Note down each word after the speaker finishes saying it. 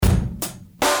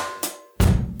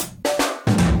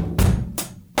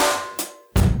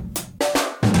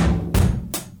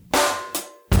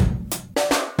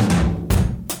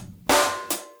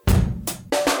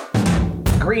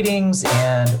Greetings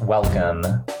and welcome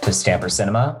to Stamper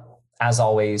Cinema. As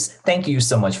always, thank you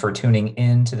so much for tuning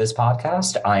in to this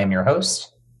podcast. I am your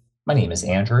host. My name is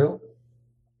Andrew.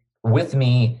 With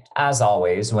me, as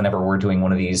always, whenever we're doing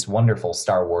one of these wonderful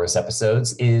Star Wars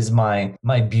episodes, is my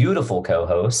beautiful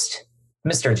co-host,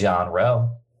 Mr. John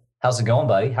Rowe. How's it going,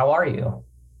 buddy? How are you?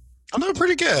 I'm doing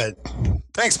pretty good.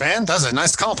 Thanks, man. That's a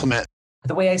nice compliment.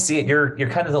 The way I see it, you're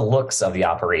kind of the looks of the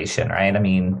operation, right? I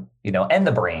mean, and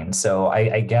the brain. So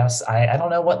I guess I don't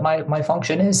know what my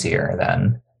function is here.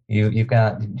 Then you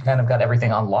kind of got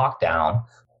everything on lockdown.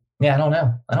 Yeah, I don't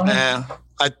know. Yeah,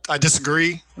 I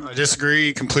disagree. I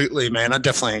disagree completely, man.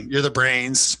 You're the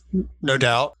brains, no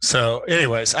doubt. So,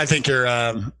 anyways, I think you're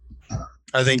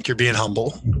being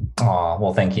humble. Oh,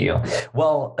 well, thank you.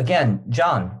 Well, again,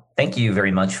 John, thank you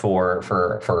very much for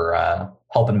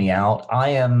helping me out. I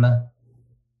am.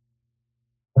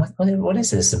 What is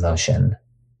this emotion?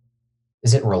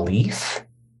 Is it relief?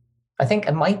 I think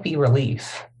it might be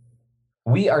relief.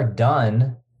 We are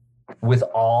done with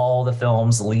all the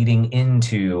films leading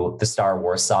into the Star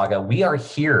Wars saga. We are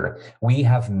here. We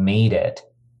have made it.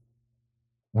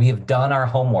 We have done our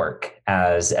homework,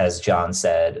 as John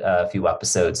said a few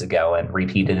episodes ago, and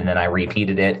repeated it, and I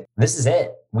repeated it. This is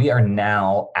it. We are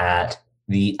now at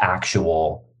the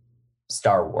actual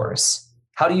Star Wars.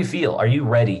 How do you feel? Are you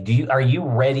ready? Are you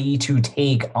ready to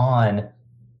take on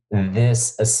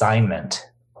this assignment?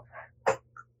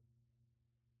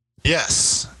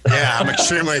 Yes. Yeah, I'm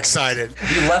extremely excited.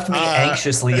 You left me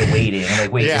anxiously awaiting. I'm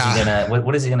like, wait, yeah. Is he gonna?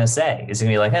 What is he gonna say? Is he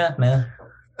gonna be like, man?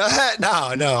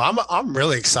 No. I'm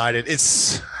really excited.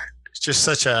 It's just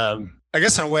such a. I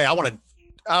guess in a way, I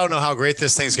don't know how great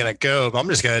this thing's going to go, but I'm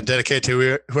just going to dedicate it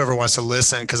to whoever wants to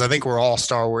listen, because I think we're all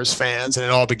Star Wars fans, and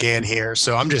it all began here.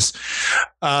 So I'm just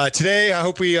today. I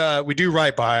hope we do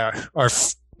right by our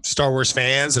Star Wars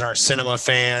fans and our cinema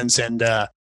fans, and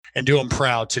do them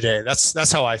proud today.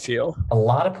 That's how I feel. A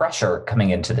lot of pressure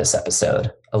coming into this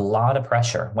episode. A lot of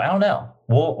pressure. Well, I don't know.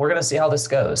 We're going to see how this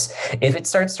goes. If it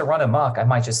starts to run amok, I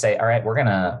might just say, all right, we're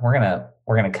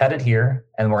gonna cut it here,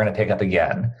 and we're gonna pick up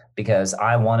again, because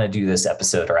I want to do this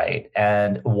episode right.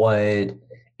 And what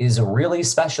is really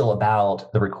special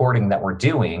about the recording that we're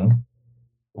doing,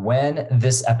 when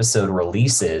this episode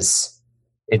releases,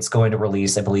 it's going to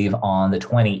release, I believe, on the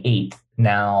 28th.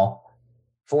 Now,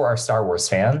 for our Star Wars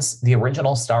fans, the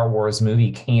original Star Wars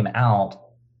movie came out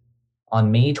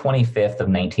on May 25th of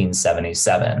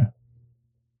 1977.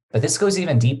 But this goes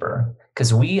even deeper,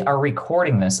 because we are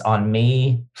recording this on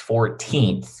May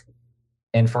 14th.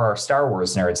 And for our Star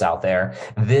Wars nerds out there,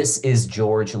 this is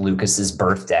George Lucas's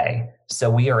birthday. So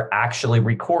we are actually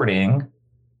recording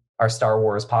our Star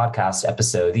Wars podcast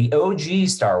episode, the OG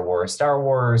Star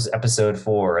Wars Episode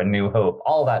 4, A New Hope,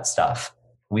 all that stuff.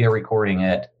 We are recording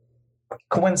it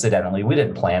coincidentally. We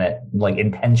didn't plan it like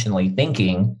intentionally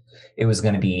thinking it was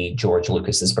going to be George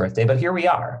Lucas's birthday, but here we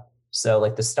are. So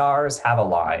like the stars have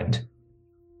aligned.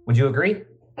 Would you agree?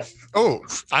 Oh,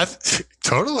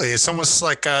 totally. It's almost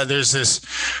like there's this,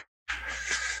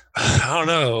 I don't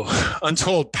know,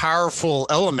 untold powerful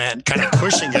element kind of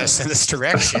pushing us in this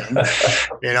direction,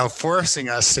 forcing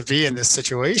us to be in this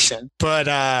situation. But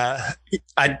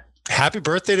happy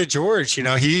birthday to George.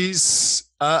 He's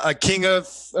a king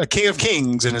of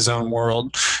kings in his own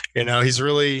world. He's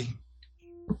really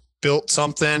built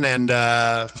something, and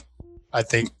I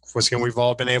think we've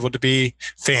all been able to be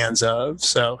fans of.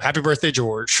 So happy birthday,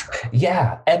 George.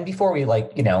 Yeah. And before we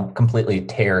completely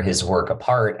tear his work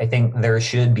apart, I think there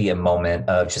should be a moment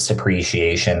of just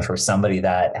appreciation for somebody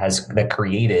that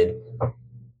created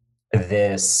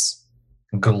this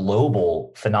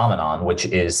global phenomenon, which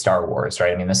is Star Wars,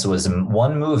 right? I mean, this was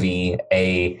one movie,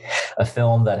 a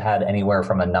film that had anywhere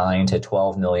from a $9 to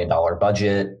 $12 million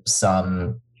budget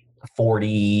some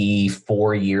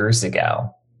 44 years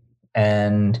ago.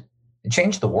 And it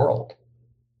changed the world.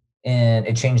 And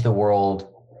it changed the world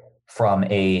from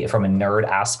a nerd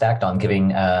aspect on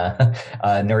giving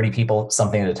nerdy people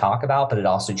something to talk about, but it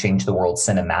also changed the world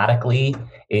cinematically.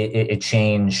 It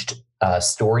changed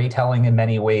storytelling in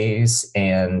many ways.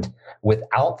 And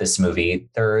without this movie,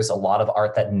 there's a lot of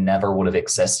art that never would have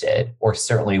existed, or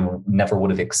certainly never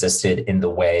would have existed in the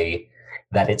way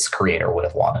that its creator would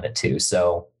have wanted it to.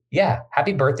 So yeah,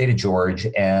 happy birthday to George.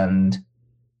 And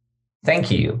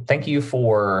thank you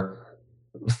for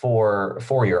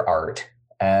your art.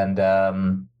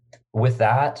 And with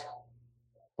that,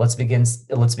 let's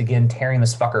begin tearing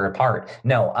this fucker apart.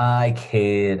 No, I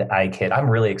kid. I'm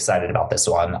really excited about this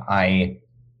one.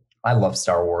 I love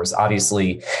Star Wars.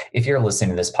 Obviously, if you're listening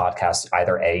to this podcast,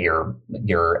 either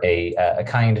you're a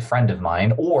kind friend of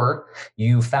mine, or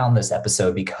you found this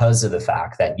episode because of the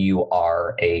fact that you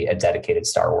are a dedicated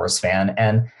Star Wars fan.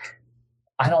 And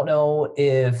I don't know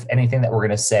if anything that we're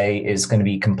going to say is going to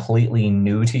be completely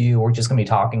new to you. We're just going to be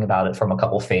talking about it from a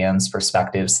couple fans'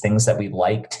 perspectives, things that we've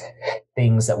liked,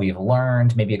 things that we've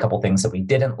learned, maybe a couple things that we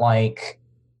didn't like,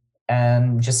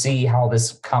 and just see how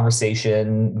this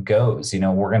conversation goes.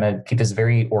 We're going to keep this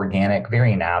very organic,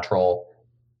 very natural.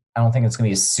 I don't think it's going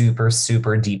to be a super,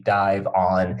 super deep dive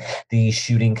on the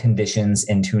shooting conditions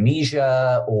in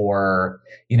Tunisia or,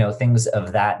 things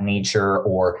of that nature,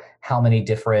 or how many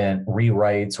different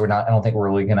rewrites. I don't think we're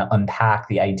really going to unpack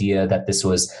the idea that this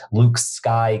was Luke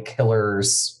Sky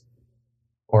Killers,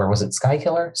 or was it Sky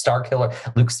Killer? Star Killer,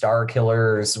 Luke Star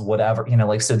Killers, whatever,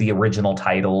 so the original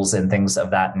titles and things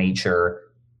of that nature.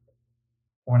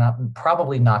 We're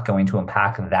probably not going to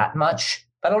unpack that much.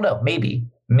 I don't know.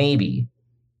 Maybe.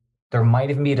 There might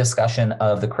even be a discussion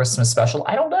of the Christmas special.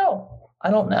 I don't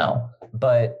know.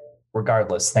 But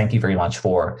regardless, thank you very much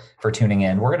for tuning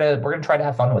in. We're gonna try to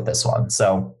have fun with this one.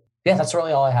 So yeah, that's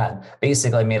really all I had.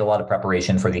 Basically, I made a lot of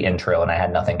preparation for the intro, and I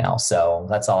had nothing else. So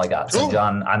that's all I got. So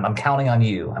John, I'm counting on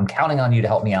you. I'm counting on you to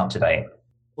help me out tonight.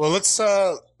 Well, let's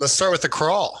start with the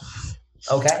crawl.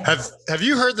 Okay. Have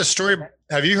you heard the story?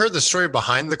 Have you heard the story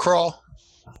behind the crawl?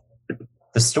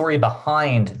 The story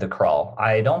behind the crawl.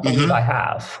 I don't believe I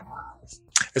have.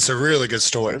 It's a really good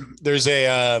story. There's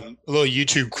a little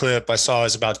YouTube clip I saw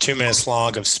is about 2 minutes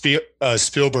long of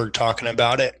Spielberg talking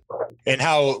about it, and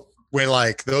how when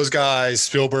like those guys,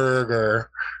 Spielberg or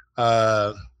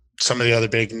some of the other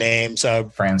big names,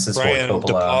 Francis Ford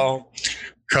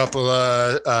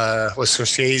Coppola, was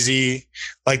Scorsese,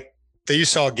 like they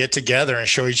used to all get together and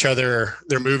show each other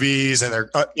their movies and their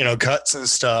cuts and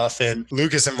stuff. And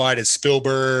Lucas invited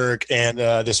Spielberg and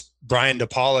this Brian De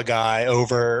Palma guy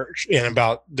over, and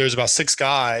there's about 6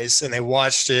 guys, and they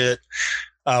watched it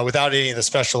without any of the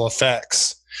special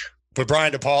effects. But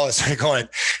Brian De Palma started going,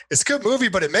 "It's a good movie,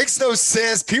 but it makes no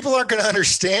sense. People aren't going to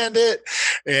understand it."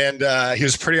 And he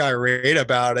was pretty irate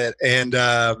about it. And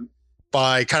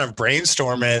by kind of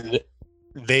brainstorming,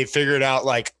 they figured out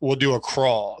like, we'll do a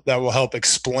crawl that will help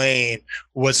explain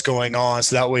what's going on.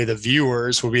 So that way the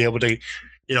viewers will be able to,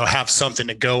 have something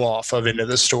to go off of into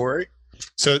the story.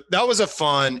 So that was a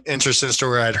fun, interesting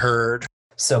story I'd heard.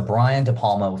 So Brian De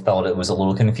Palma felt it was a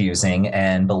little confusing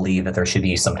and believed that there should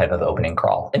be some type of opening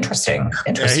crawl. Interesting.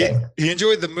 Yeah, he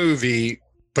enjoyed the movie,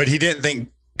 but he didn't think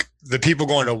the people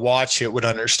going to watch it would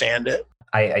understand it.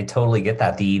 I totally get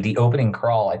that. The opening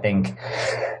crawl, I think,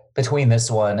 between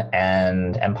this one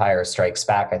and Empire Strikes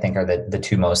Back, I think are the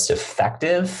two most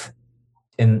effective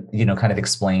in, kind of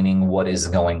explaining what is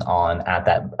going on at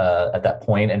that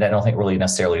point. And I don't think really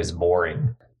necessarily is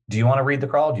boring. Do you want to read the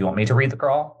crawl? Do you want me to read the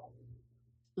crawl?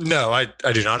 No, I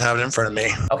do not have it in front of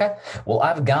me. Okay. Well,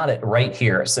 I've got it right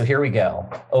here. So here we go.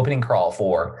 Opening crawl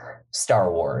for Star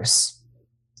Wars.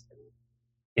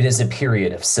 It is a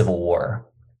period of civil war.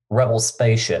 Rebel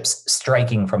spaceships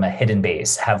striking from a hidden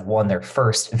base have won their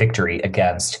first victory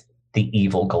against the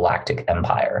evil Galactic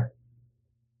Empire.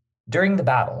 During the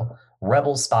battle,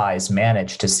 Rebel spies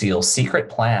managed to steal secret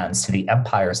plans to the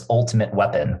Empire's ultimate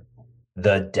weapon,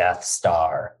 the Death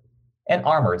Star, an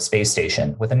armored space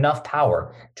station with enough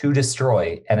power to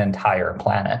destroy an entire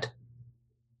planet.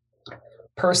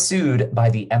 Pursued by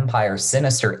the Empire's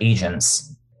sinister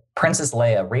agents, Princess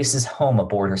Leia races home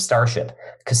aboard her starship,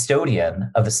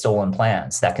 custodian of the stolen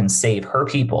plans that can save her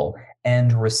people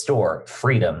and restore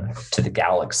freedom to the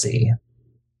galaxy.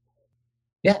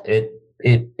 Yeah,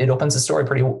 it opens the story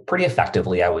pretty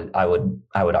effectively. I would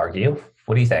argue.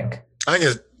 What do you think? I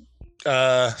think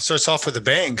it starts off with a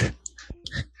bang.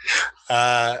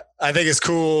 I think it's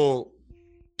cool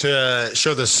to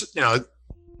show this, the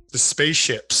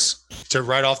spaceships. To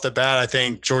right off the bat, I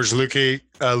think George Lucas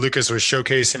was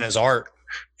showcasing his art,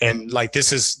 and like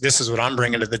this is what I'm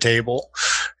bringing to the table,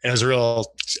 and it was a real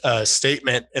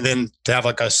statement. And then to have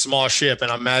like a small ship,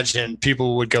 and I imagine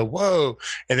people would go whoa,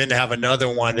 and then to have another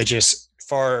one that just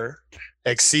far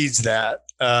exceeds that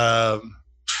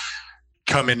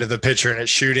come into the picture and it's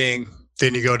shooting.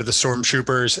 Then you go to the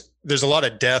stormtroopers. There's a lot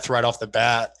of death right off the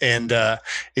bat, and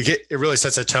it really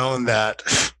sets a tone that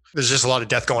there's just a lot of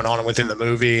death going on within the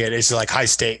movie, and it's like high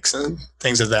stakes and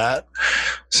things of that.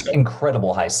 So.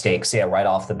 Incredible high stakes, yeah, right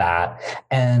off the bat.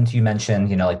 And you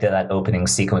mentioned, like that opening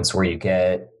sequence where you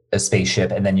get a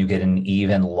spaceship, and then you get an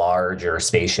even larger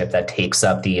spaceship that takes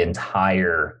up the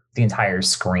entire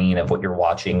screen of what you're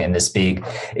watching in this big,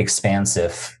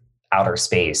 expansive outer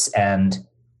space. And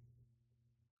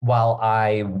while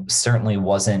I certainly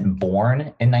wasn't born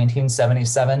in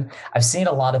 1977, I've seen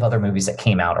a lot of other movies that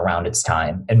came out around its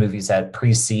time and movies that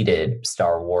preceded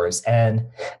Star Wars. And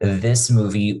this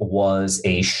movie was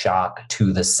a shock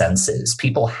to the senses.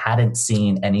 People hadn't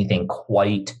seen anything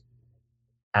quite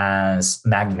as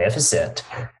magnificent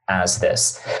as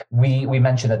this. We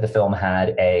mentioned that the film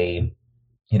had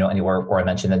anywhere, or I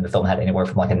mentioned that the film had anywhere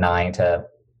from like a $9 to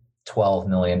 $12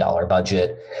 million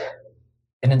budget.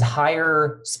 An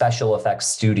entire special effects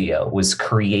studio was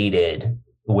created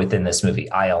within this movie,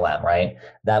 ILM, right?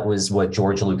 That was what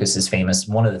George Lucas is famous.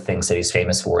 One of the things that he's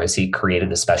famous for is he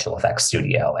created a special effects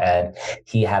studio, and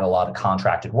he had a lot of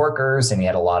contracted workers and he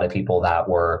had a lot of people that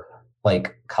were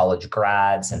like college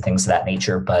grads and things of that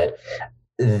nature. But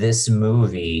this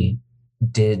movie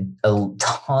did a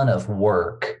ton of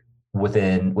work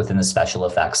within the special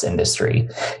effects industry.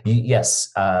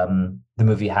 Yes, the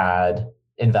movie had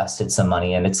invested some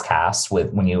money in its cast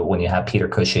with when you have Peter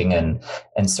Cushing and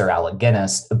Sir Alec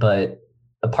Guinness, but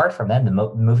apart from that, the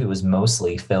movie was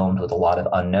mostly filmed with a lot of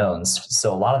unknowns.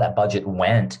 So a lot of that budget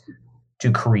went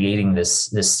to creating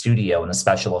this studio and the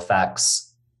special effects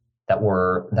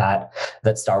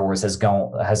that Star Wars has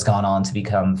gone on to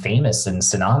become famous and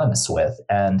synonymous with.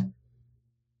 And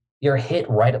you're hit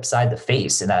right upside the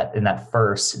face in that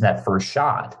first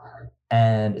shot,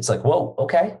 and it's like, whoa,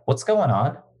 okay, what's going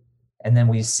on? And then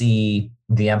we see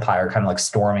the Empire kind of like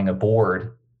storming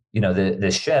aboard,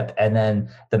 the ship, and then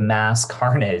the mass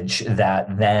carnage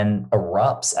that then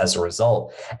erupts as a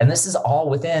result. And this is all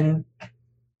within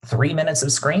 3 minutes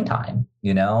of screen time,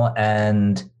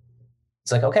 and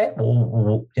it's like, okay,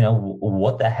 well,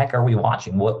 what the heck are we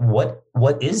watching?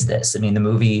 What is this? I mean, the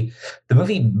movie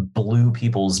blew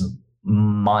people's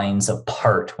minds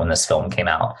apart when this film came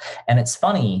out. And it's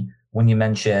funny when you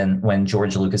mention when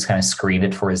George Lucas kind of screened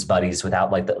it for his buddies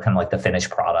without like the kind of like the finished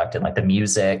product and like the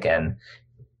music, and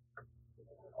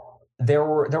there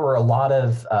were a lot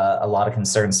of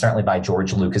concerns certainly by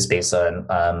George Lucas based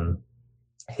on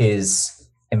his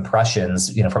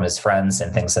impressions, from his friends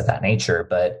and things of that nature.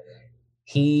 But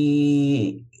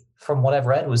he, from what I've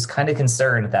read, was kind of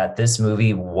concerned that this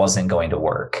movie wasn't going to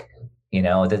work.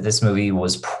 That this movie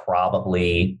was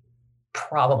probably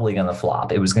going to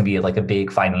flop. It was going to be like a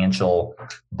big financial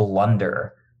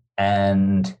blunder.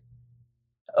 And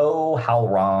oh, how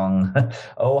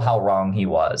wrong he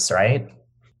was, right?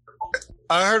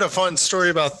 I heard a fun story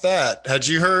about that. Had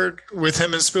you heard with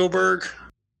him and Spielberg?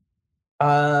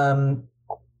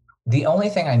 The only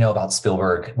thing I know about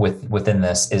Spielberg within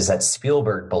this is that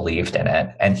Spielberg believed in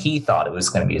it and he thought it was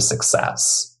going to be a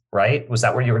success, right? Was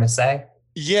that what you were going to say?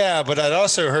 Yeah, but I'd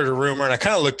also heard a rumor, and I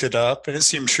kind of looked it up, and it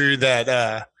seemed true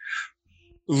that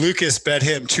Lucas bet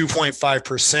him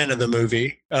 2.5% of the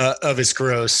movie of its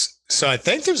gross. So I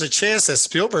think there's a chance that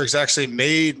Spielberg's actually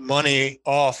made money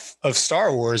off of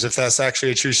Star Wars, if that's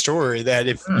actually a true story. That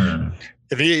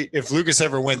if Lucas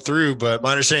ever went through, but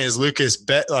my understanding is Lucas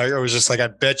bet, like, it was just like, I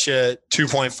bet you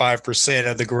 2.5%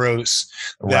 of the gross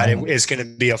that it's going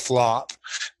to be a flop.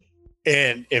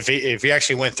 And if he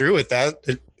actually went through with that,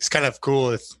 it's kind of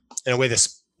cool if, in a way,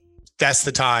 that's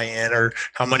the tie-in, or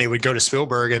how money would go to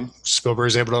Spielberg, and Spielberg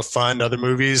is able to fund other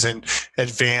movies and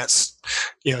advance,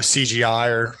 CGI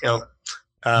or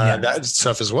that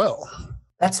stuff as well.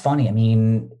 That's funny. I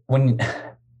mean, when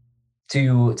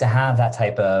to have that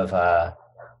type of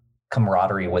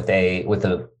camaraderie with a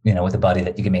buddy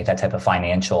that you can make that type of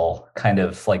financial kind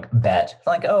of like bet,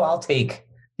 like, oh, I'll take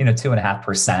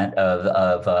 2.5%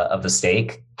 of the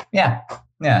stake. Yeah.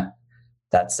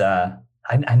 That's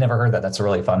I never heard that. That's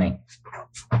really funny.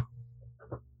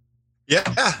 Yeah,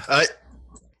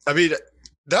 I mean,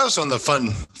 that was one of the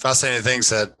fun, fascinating things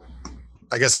that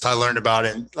I guess I learned about.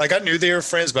 And like, I knew they were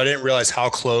friends, but I didn't realize how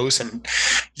close. And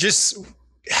just,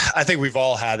 I think we've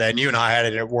all had that. And you and I had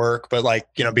it at work, but like,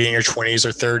 being in your 20s or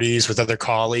 30s with other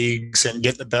colleagues and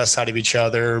getting the best out of each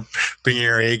other, bringing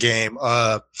your A game.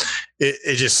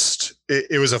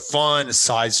 It was a fun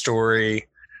side story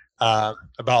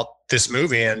about this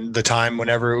movie and the time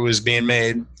whenever it was being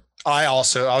made. I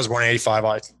was born in 85.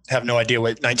 I have no idea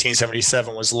what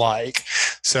 1977 was like.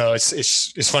 So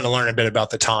it's fun to learn a bit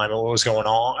about the time and what was going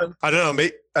on. I don't know.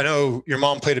 I know your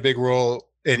mom played a big role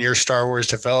in your Star Wars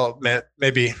development.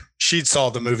 Maybe she'd saw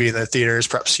the movie in the theaters.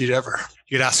 Perhaps you'd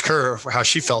ask her how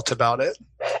she felt about it.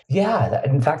 Yeah.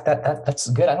 In fact, that's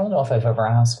good. I don't know if I've ever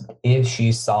asked if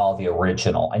she saw the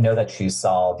original. I know that she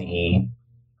saw the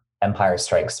Empire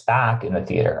Strikes Back in the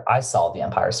theater. I saw the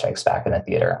Empire Strikes Back in the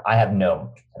theater. I have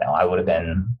I would have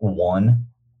been 1.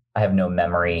 I have no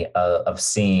memory of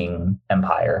seeing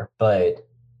Empire, but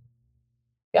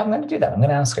Yeah, I'm going to do that. I'm going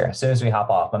to ask her as soon as we hop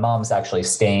off. My mom's actually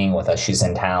staying with us. She's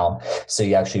in town, so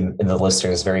you actually, the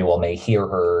listeners very well may hear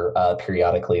her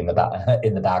periodically in the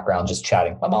in the background, just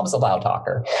chatting. My mom's a loud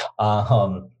talker,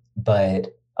 but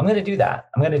I'm going to do that.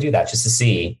 I'm going to do that just to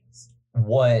see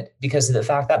because of the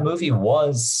fact that movie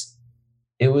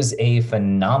it was a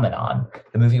phenomenon.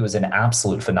 The movie was an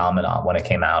absolute phenomenon when it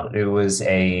came out. It was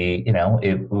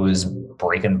it was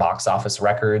breaking box office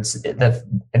records in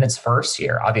its first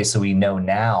year. Obviously, we know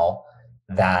now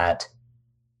that,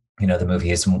 the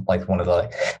movie is like one of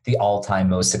the all-time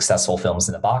most successful films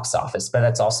in the box office, but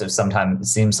that's also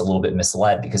sometimes seems a little bit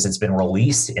misled because it's been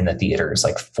released in the theaters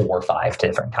like 4 or 5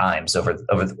 different times over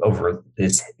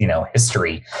its,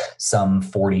 history, some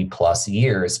 40 plus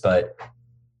years. But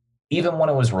even when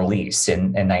it was released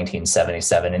in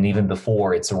 1977, and even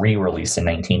before its re-release in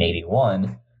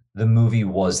 1981, the movie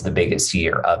was the biggest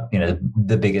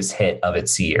the biggest hit of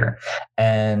its year.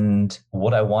 And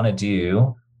what I want to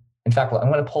do, in fact,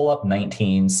 I'm going to pull up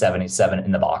 1977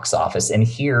 in the box office, and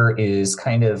here is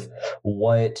kind of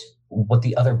what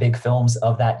the other big films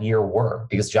of that year were.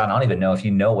 Because John, I don't even know if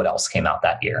you know what else came out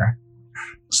that year.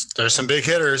 There's some big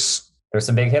hitters. There's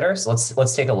some big hitters.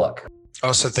 Let's take a look.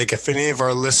 Also think if any of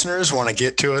our listeners want to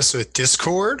get to us with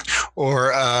Discord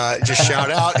or just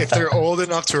shout out if they're old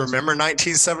enough to remember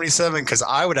 1977, because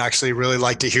I would actually really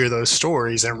like to hear those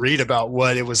stories and read about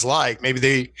what it was like.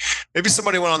 Maybe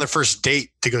somebody went on their first date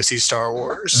to go see Star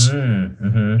Wars.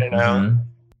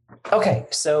 Okay,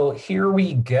 so here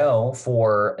we go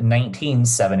for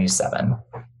 1977,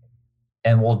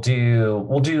 and we'll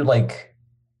do like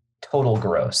total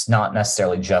gross, not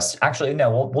necessarily just, actually,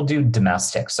 no, we'll do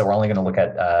domestic. So we're only going to look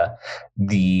at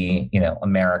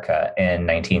America in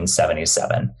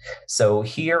 1977. So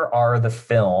here are the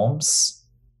films,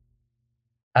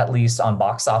 at least on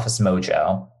Box Office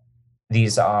Mojo.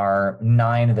 These are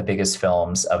 9 of the biggest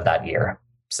films of that year.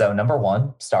 So number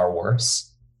 1, Star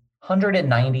Wars,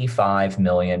 $195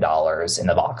 million in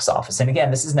the box office. And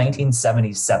again, this is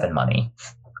 1977 money.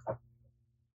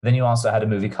 Then you also had a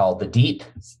movie called The Deep.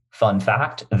 Fun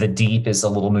fact, The Deep is a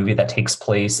little movie that takes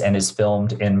place and is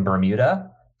filmed in Bermuda.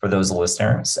 For those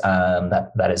listeners,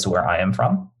 that is where I am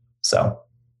from. So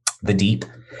The Deep.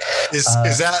 Is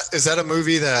that a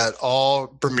movie that all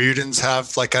Bermudans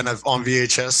have like kind of on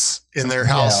VHS in their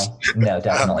house? No,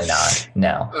 definitely not.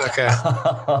 No. Okay.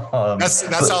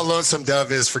 That's how Lonesome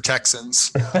Dove is for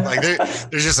Texans. Like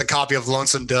there's just a copy of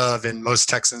Lonesome Dove in most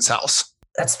Texans' house.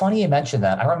 That's funny you mentioned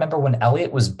that. I remember when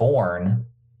Elliot was born,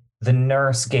 the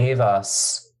nurse gave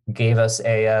us a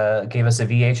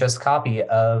VHS copy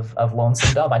of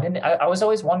Lonesome Dove. I was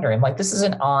always wondering, like, this is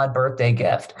an odd birthday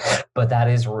gift, but that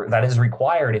is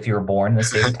required if you were born in the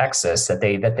state of Texas, that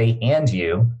they hand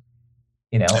you,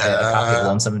 a copy of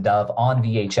Lonesome Dove on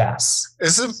VHS.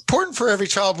 It's important for every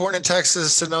child born in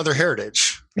Texas to know their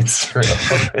heritage. It's true.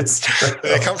 It's true.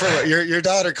 They come from your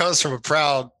daughter comes from a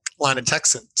proud line of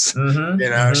Texans.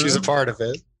 She's a part of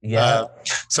it. Yeah.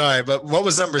 Sorry, but what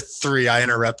was number 3? I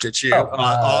interrupted you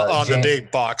on the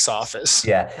big box office.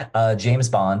 Yeah. James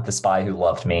Bond, The Spy Who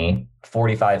Loved Me,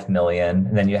 $45 million.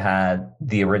 And then you had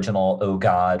the original Oh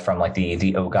God from like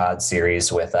the Oh God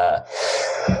series with I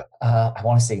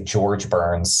want to say George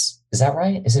Burns. Is that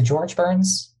right? Is it George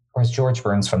Burns? Or is George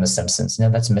Burns from The Simpsons?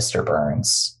 No, that's Mr.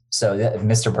 Burns. So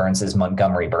Mr. Burns is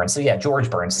Montgomery Burns. So yeah, George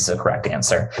Burns is the correct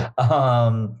answer.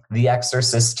 The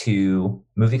Exorcist 2,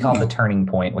 movie called The Turning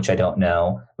Point, which I don't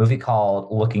know. Movie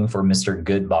called Looking for Mr.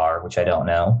 Goodbar, which I don't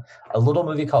know. A little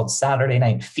movie called Saturday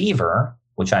Night Fever,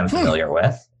 which I'm familiar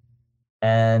with.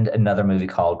 And another movie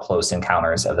called Close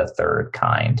Encounters of the Third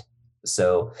Kind.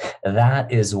 So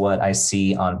that is what I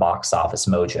see on Box Office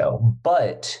Mojo.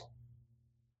 But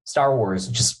Star Wars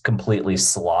just completely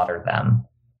slaughtered them.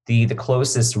 The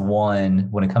closest one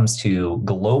when it comes to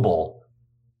global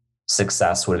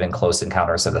success would have been Close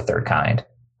Encounters of the Third Kind,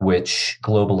 which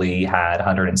globally had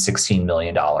 $116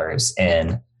 million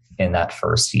in that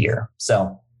first year.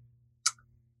 So,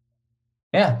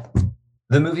 yeah,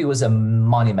 the movie was a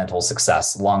monumental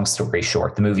success. Long story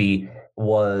short, the movie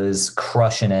was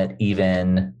crushing it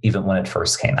even when it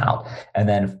first came out. And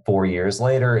then 4 years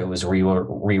later, it was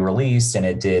re-released and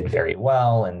it did very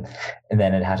well. And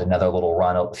then it had another little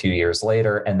run a few years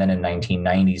later. And then in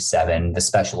 1997, the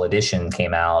special edition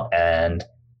came out and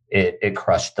it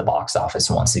crushed the box office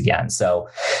once again. So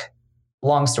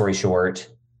long story short,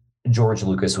 George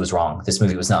Lucas was wrong. This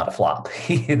movie was not a flop.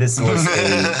 This was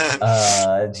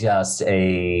just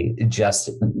a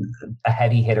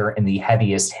heavy hitter in the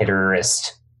heaviest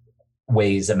hitterist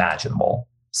ways imaginable.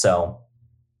 So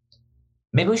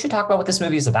maybe we should talk about what this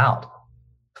movie is about.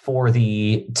 for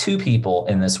the two people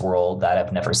in this world that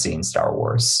have never seen Star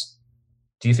Wars.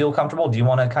 Do you feel comfortable? Do you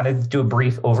want to kind of do a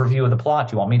brief overview of the plot?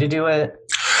 Do you want me to do it?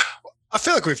 I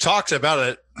feel like we've talked about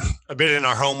it a bit in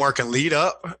our homework and lead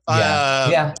up.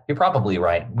 Yeah, you're probably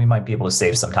right. We might be able to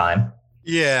save some time.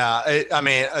 Yeah.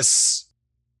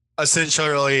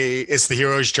 Essentially, it's the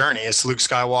hero's journey. It's Luke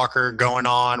Skywalker going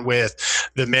on with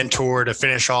the mentor to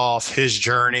finish off his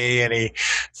journey, and he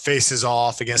faces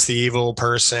off against the evil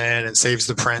person and saves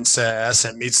the princess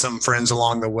and meets some friends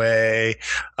along the way.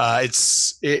 I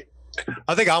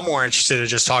think I'm more interested in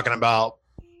just talking about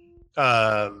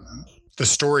the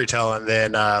storytelling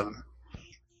than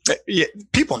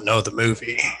people know the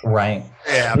movie, right?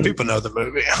 Yeah, people know the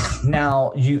movie.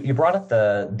 Now, you brought up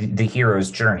the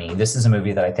hero's journey. This is a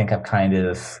movie that I think I've kind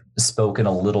of spoken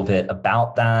a little bit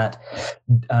about that.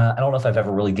 I don't know if I've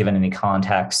ever really given any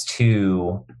context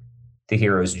to the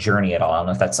hero's journey at all. I don't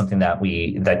know if that's something that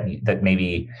that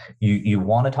maybe you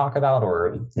want to talk about,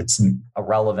 or it's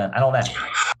irrelevant. I don't know.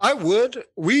 I would.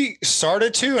 We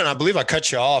started to, and I believe I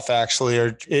cut you off actually,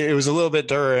 or it was a little bit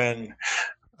during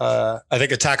I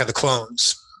think Attack of the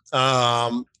Clones.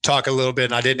 Talk a little bit,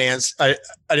 and I didn't answer.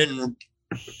 I didn't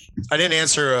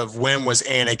answer of when was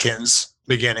Anakin's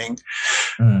beginning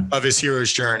of his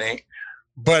hero's journey.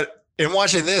 But in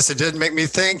watching this, it did make me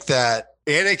think that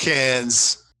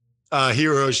Anakin's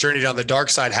hero's journey down the dark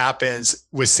side happens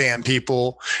with Sand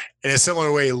People in a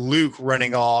similar way. Luke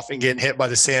running off and getting hit by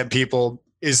the Sand People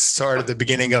is sort of the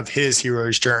beginning of his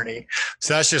hero's journey.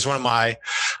 So that's just one of my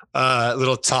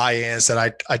little tie-ins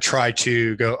that I try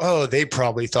to go, oh, they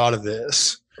probably thought of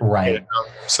this. Right. You know?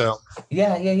 So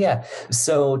yeah.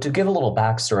 So to give a little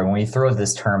backstory, when we throw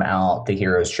this term out, the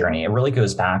hero's journey, it really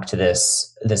goes back to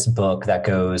this book that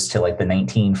goes to like the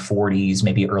 1940s,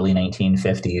 maybe early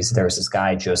 1950s. There's this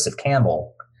guy, Joseph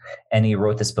Campbell, and he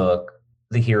wrote this book,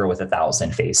 The Hero with a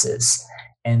Thousand Faces.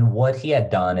 And what he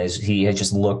had done is he had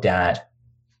just looked at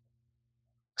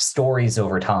stories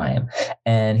over time,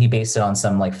 and he based it on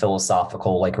some like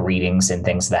philosophical like readings and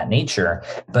things of that nature.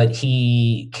 But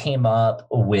he came up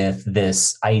with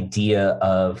this idea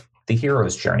of the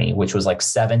hero's journey, which was like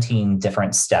 17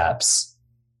 different steps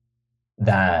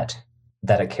that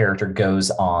a character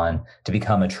goes on to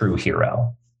become a true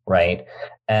hero, right?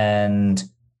 And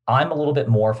I'm a little bit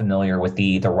more familiar with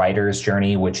the writer's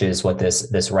journey, which is what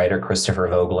this writer Christopher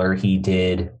Vogler, he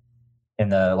did in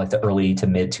the early to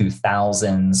mid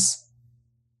 2000s,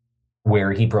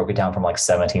 where he broke it down from like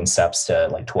 17 steps to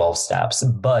like 12 steps.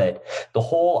 But the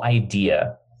whole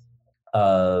idea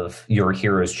of your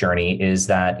hero's journey is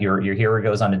that your hero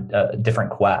goes on a different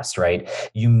quest, right?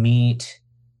 You meet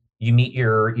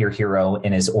your hero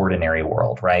in his ordinary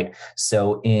world, right?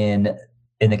 So in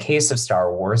the case of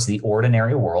Star Wars, the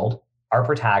ordinary world, our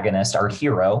protagonist, our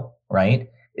hero, right,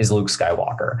 is Luke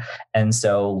Skywalker. And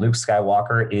so Luke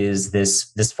Skywalker is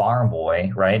this farm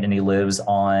boy, right? And he lives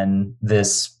on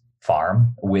this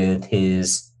farm with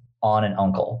his aunt and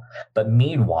uncle. But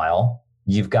meanwhile,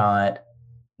 you've got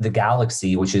the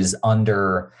galaxy, which is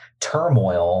under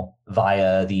turmoil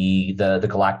via the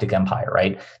Galactic Empire,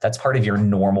 right? That's part of your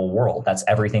normal world. That's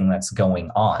everything that's going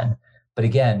on. But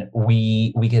again,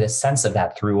 we get a sense of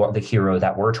that through the hero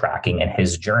that we're tracking and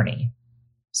his journey.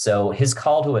 So his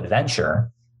call to adventure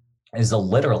is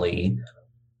literally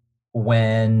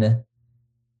when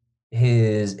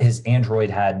his android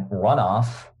had run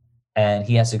off, and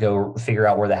he has to go figure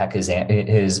out where the heck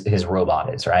his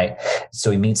robot is, right? So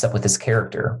he meets up with this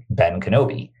character, Ben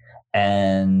Kenobi,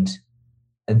 and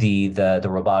the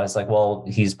robot is like, well,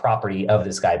 he's property of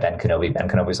this guy, Ben Kenobi. Ben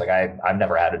Kenobi's like, I've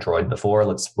never had a droid before.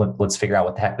 Let's figure out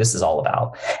what the heck this is all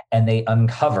about. And they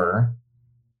uncover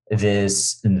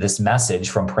this message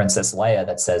from Princess Leia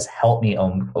that says, help me,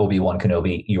 Obi-Wan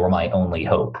Kenobi, you're my only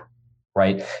hope,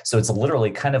 right? So it's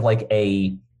literally kind of like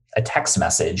a text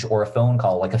message or a phone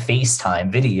call, like a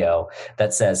FaceTime video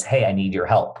that says, hey, I need your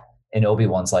help. And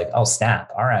Obi-Wan's like, oh,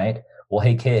 snap. All right. Well,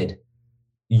 hey, kid,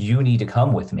 you need to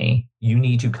come with me. You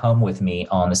need to come with me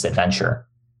on this adventure.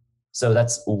 So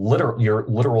that's your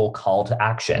literal call to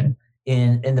action.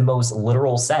 In the most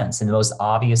literal sense, in the most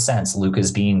obvious sense, Luke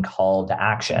is being called to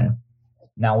action.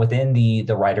 Now, within the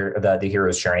writer, the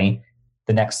hero's journey,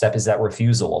 the next step is that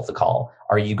refusal of the call.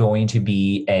 Are you going to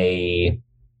be a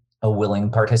willing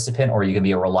participant, or are you going to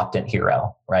be a reluctant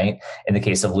hero, right? In the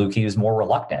case of Luke, he was more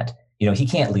reluctant. He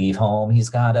can't leave home. He's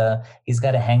got to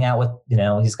hang out with,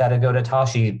 he's got to go to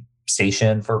Tashi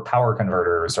Station for power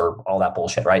converters or all that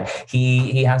bullshit, right?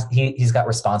 He's got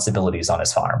responsibilities on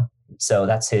his farm. So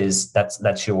that's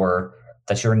your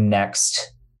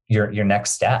next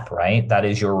step, right? That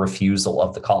is your refusal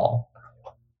of the call.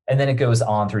 And then it goes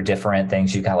on through different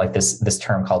things. You've got like this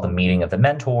term called the meeting of the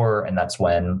mentor. And that's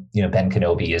when, Ben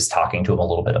Kenobi is talking to him a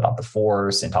little bit about the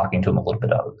Force and talking to him a little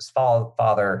bit about his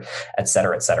father, et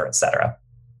cetera, et cetera, et cetera.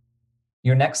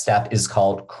 Your next step is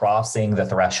called crossing the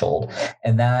threshold.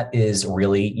 And that is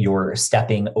really your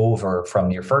stepping over from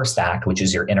your first act, which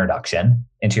is your introduction,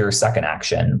 into your second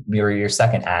action, your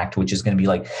second act, which is going to be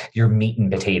like your meat and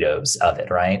potatoes of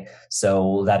it, right?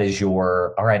 So that is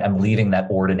all right, I'm leaving that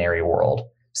ordinary world.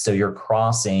 So you're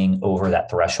crossing over that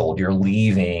threshold. You're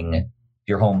leaving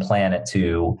your home planet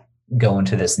to go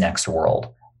into this next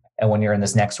world. And when you're in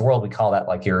this next world, we call that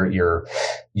like your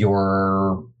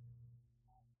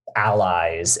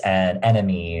allies and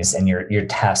enemies and your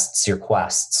tests, your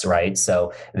quests, right?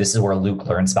 So this is where Luke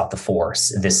learns about the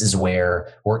Force. This is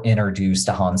where we're introduced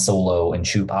to Han Solo and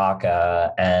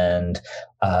Chewbacca, and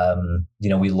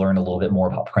we learn a little bit more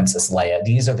about Princess Leia.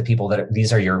 These are the people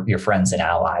these are your friends and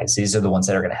allies. These are the ones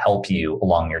that are going to help you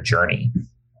along your journey.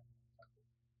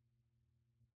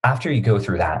 After you go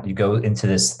through that, you go into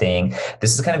this thing.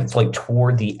 This is kind of like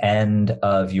toward the end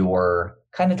of your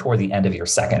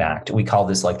second act. We call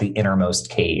this like the innermost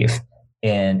cave.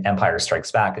 In Empire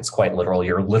Strikes Back, it's quite literal.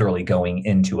 You're literally going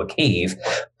into a cave.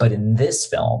 But in this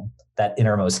film, that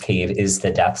innermost cave is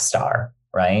the Death Star,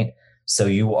 right? So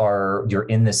you're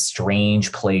in this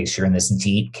strange place. You're in this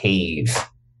deep cave.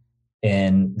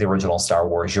 In the original Star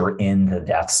Wars, you're in the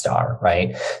Death Star,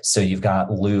 right? So you've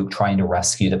got Luke trying to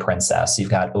rescue the princess.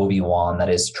 You've got Obi-Wan that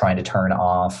is trying to turn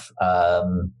off,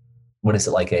 what is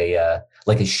it, like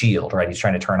a shield, right? He's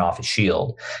trying to turn off a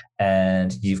shield.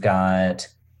 And you've got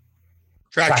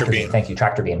Tractor beam. Thank you,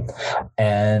 tractor beam.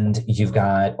 And you've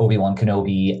got Obi-Wan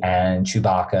Kenobi and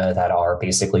Chewbacca that are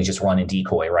basically just running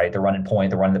decoy, right? They're running point,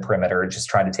 they're running the perimeter, just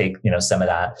trying to take, some of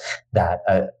that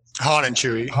Han and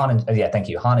Chewie. Thank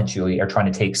you. Han and Chewie are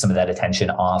trying to take some of that attention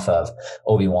off of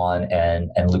Obi-Wan and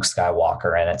Luke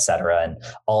Skywalker and et cetera. And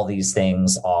all these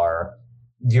things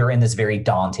you're in this very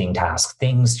daunting task.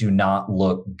 Things do not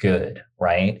look good,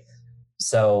 right?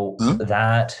 So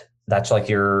that's like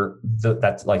your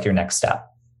next step.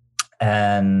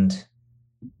 And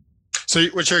so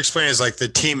what you're explaining is like the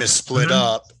team is split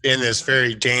up in this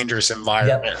very dangerous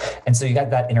environment. Yep. And so you got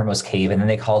that innermost cave, and then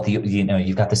they call it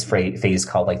you've got this phase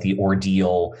called like the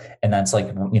ordeal. And that's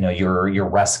like, your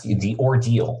rescue, the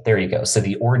ordeal. There you go. So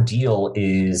the ordeal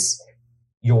is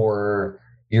your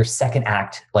second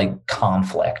act, like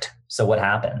conflict. So what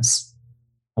happens?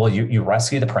 Well, you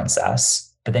rescue the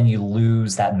princess, but then you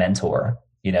lose that mentor,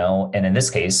 and in this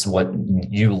case,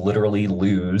 you literally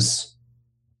lose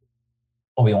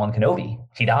Obi-Wan Kenobi.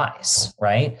 He dies,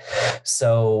 right?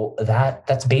 So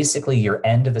that's basically your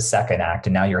end of the second act.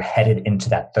 And now you're headed into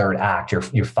that third act,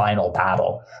 your final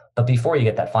battle. But before you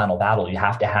get that final battle, you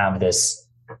have to have this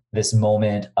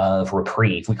moment of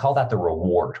reprieve. We call that the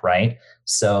reward, right?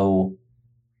 So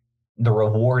the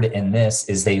reward in this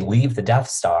is they leave the Death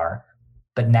Star,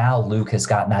 but now Luke has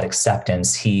gotten that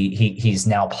acceptance. He's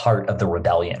now part of the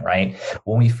rebellion, right?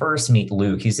 When we first meet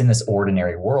Luke, he's in this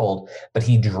ordinary world, but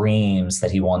he dreams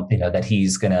that that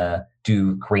he's gonna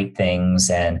do great things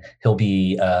and he'll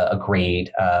be a great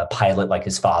pilot like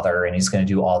his father, and he's gonna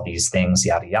do all these things,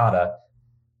 yada yada.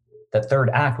 That third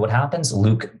act, what happens?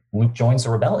 Luke joins the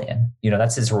rebellion.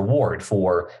 That's his reward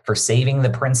for saving the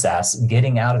princess,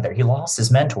 getting out of there. He lost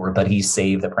his mentor, but he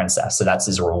saved the princess. So that's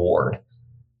his reward.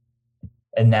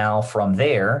 And now from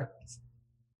there,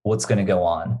 what's going to go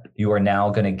on? You are now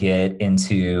going to get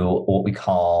into what we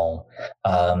call,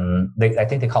 I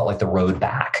think they call it like the road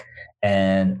back.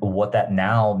 And what that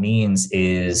now means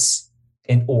is,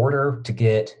 in order to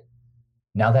get,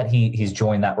 now that he's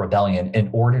joined that rebellion, in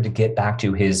order to get back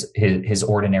to his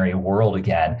ordinary world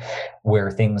again, where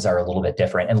things are a little bit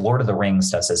different. And Lord of the Rings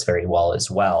does this very well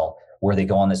as well, where they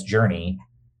go on this journey,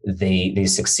 they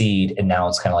succeed, and now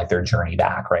it's kind of like their journey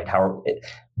back, right?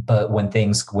 But when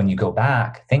you go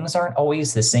back, things aren't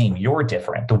always the same. You're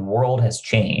different. The world has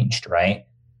changed, right?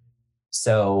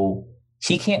 So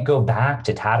he can't go back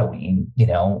to Tatooine,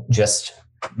 just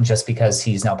because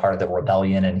he's now part of the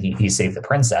rebellion and he saved the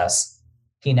princess.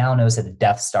 He now knows that the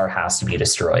Death Star has to be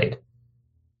destroyed.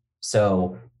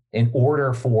 So in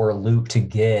order for Luke to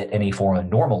get any form of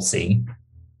normalcy,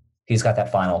 he's got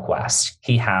that final quest.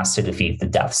 He has to defeat the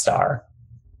Death Star.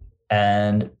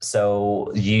 And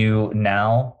so you've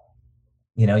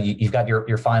got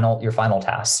your final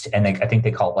test. And I think they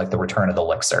call it like the return of the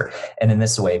elixir. And in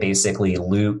this way, basically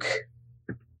Luke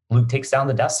takes down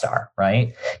the Death Star,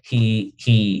 right?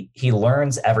 He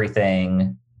learns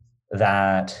everything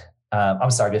that,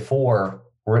 before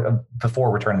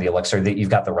Return of the Elixir, that you've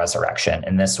got the resurrection.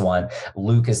 In this one,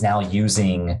 Luke is now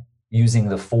using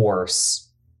the Force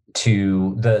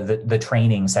to the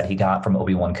trainings that he got from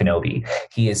Obi-Wan Kenobi.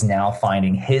 He is now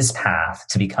finding his path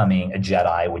to becoming a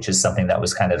Jedi, which is something that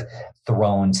was kind of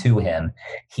thrown to him.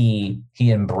 He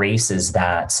embraces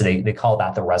that. So they call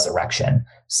that the resurrection.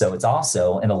 So it's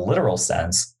also, in a literal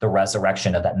sense, the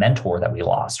resurrection of that mentor that we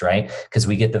lost, right? Because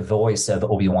we get the voice of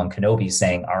Obi-Wan Kenobi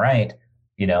saying, all right,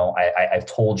 I've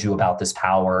told you about this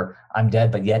power. I'm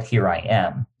dead, but yet here I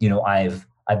am.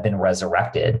 I've been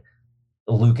resurrected.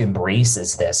 Luke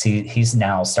embraces this. He's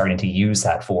now starting to use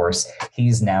that force.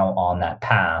 He's now on that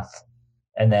path.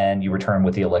 And then you return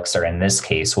with the elixir. In this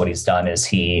case, what he's done is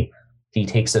he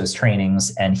takes those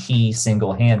trainings and he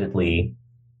single-handedly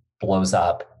blows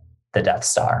up the Death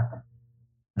Star.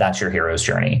 That's your hero's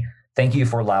journey. Thank you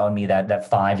for allowing me that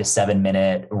 5 to 7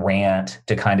 minute rant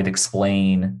to kind of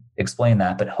explain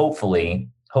that. But hopefully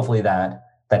that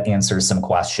answers some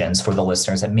questions for the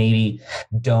listeners that maybe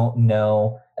don't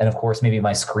know. And of course, maybe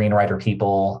my screenwriter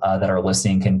people that are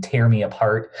listening can tear me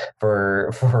apart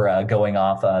for going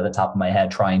off the top of my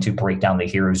head, trying to break down the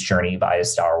hero's journey via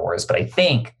Star Wars. But I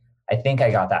think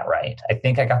I got that right. I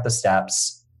think I got the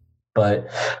steps. But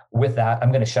with that,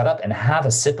 I'm going to shut up and have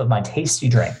a sip of my tasty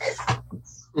drink.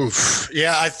 Oof.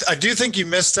 Yeah, I do think you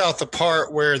missed out the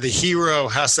part where the hero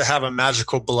has to have a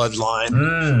magical bloodline.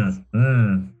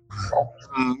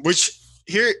 Which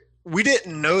here, we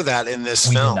didn't know that in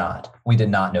this film. We did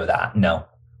not know that. No.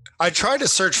 I tried to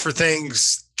search for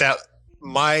things that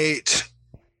might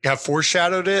have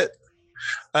foreshadowed it.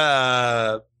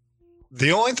 The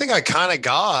only thing I kind of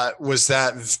got was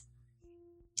that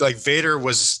like Vader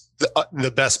was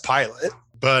the best pilot,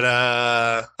 but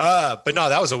no,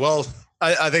 that was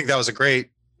I think that was a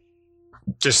great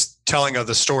just telling of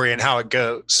the story and how it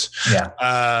goes.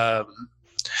 Yeah.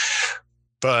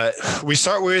 But we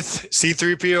start with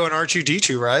C-3PO and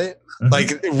R2-D2, right? Mm-hmm.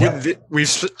 Like we've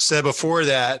said before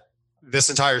that this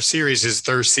entire series is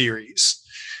their series,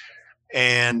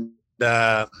 and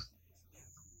that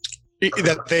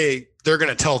they're going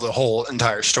to tell the whole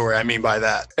entire story. I mean by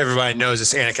that, everybody knows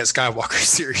it's Anakin Skywalker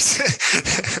series.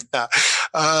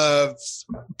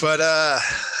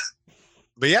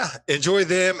 But yeah, enjoy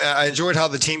them. I enjoyed how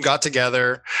the team got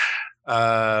together.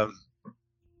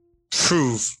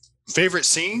 Favorite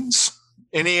scenes?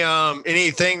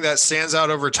 Anything that stands out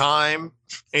over time?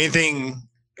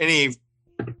 Any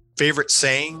favorite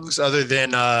sayings other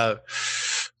than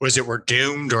was it "we're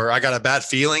doomed" or "I got a bad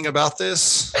feeling about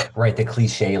this"? Right, the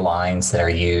cliche lines that are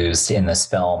used in this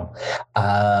film.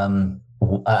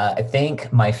 I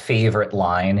think my favorite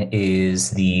line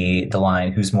is the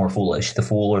line, "Who's more foolish, the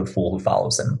fool or the fool who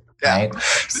follows him?" Right.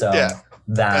 So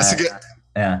that's a good.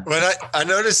 Yeah. When I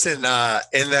noticed in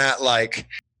that, like,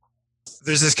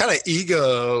 there's this kind of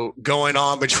ego going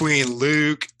on between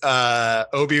Luke,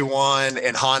 Obi-Wan,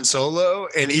 and Han Solo,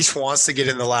 and each wants to get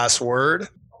in the last word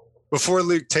before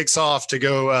Luke takes off to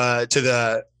go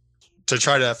to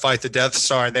try to fight the Death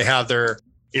Star, and they have their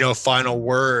final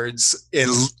words, and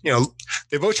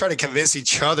they both try to convince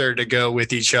each other to go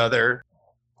with each other,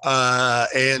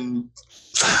 and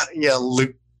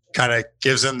Luke kind of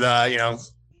gives them the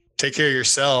take care of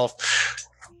yourself,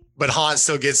 but Han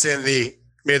still gets in the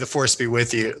 "may the force be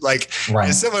with you." Like, right.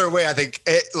 In a similar way, I think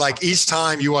like each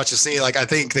time you watch a scene, like I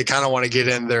think they kind of want to get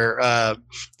in their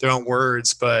own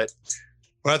words. But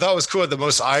what I thought was cool, the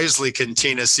Mos Eisley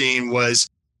Cantina scene was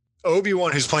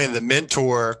Obi-Wan, who's playing the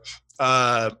mentor,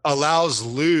 allows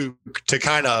Luke to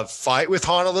kind of fight with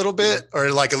Han a little bit, or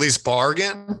like at least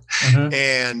bargain. Mm-hmm.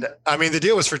 And I mean, the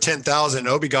deal was for 10,000.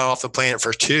 Obi got off the planet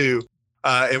for 2.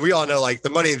 And we all know, like,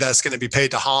 the money that's going to be paid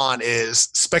to Han is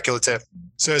speculative.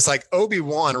 So it's like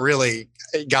Obi-Wan really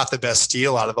got the best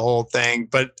deal out of the whole thing.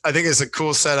 But I think it's a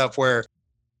cool setup because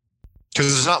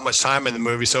there's not much time in the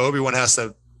movie. So Obi-Wan has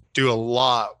to do a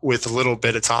lot with a little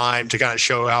bit of time to kind of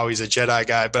show how he's a Jedi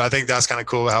guy. But I think that's kind of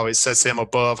cool how he sets him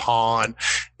above Han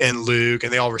and Luke,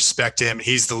 and they all respect him.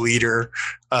 He's the leader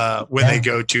when they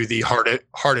go to the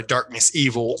heart of darkness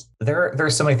evil. There are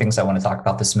so many things I want to talk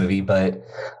about this movie, but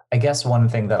I guess one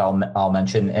thing that I'll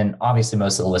mention, and obviously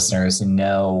most of the listeners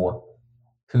know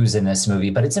who's in this movie,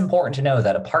 but it's important to know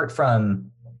that apart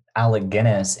from Alec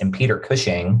Guinness and Peter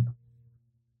Cushing,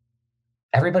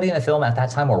 everybody in the film at that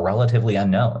time were relatively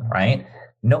unknown, right?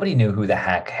 Nobody knew who the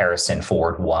heck Harrison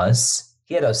Ford was.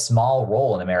 He had a small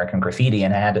role in American Graffiti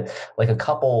and had like a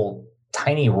couple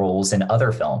tiny roles in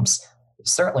other films.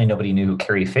 Certainly nobody knew who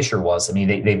Carrie Fisher was. I mean,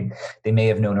 they may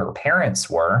have known who her parents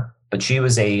were, but she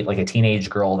was a teenage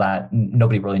girl that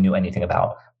nobody really knew anything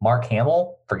about. Mark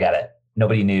Hamill, forget it.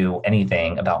 Nobody knew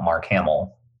anything about Mark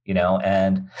Hamill,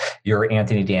 and your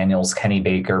Anthony Daniels, Kenny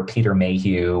Baker, Peter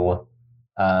Mayhew,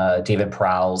 David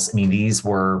Prowse. I mean, these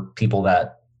were people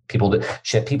that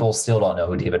People still don't know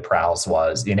who David Prowse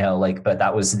was, like, but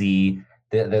that was the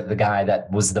guy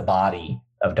that was the body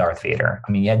of Darth Vader.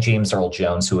 I mean, you had James Earl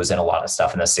Jones, who was in a lot of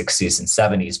stuff in the 60s and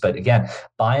 70s. But again,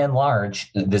 by and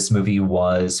large, this movie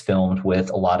was filmed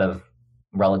with a lot of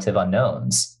relative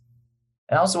unknowns.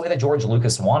 And that was the way that George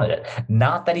Lucas wanted it.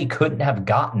 Not that he couldn't have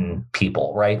gotten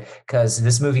people, right? Because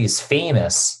this movie is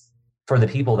famous for the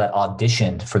people that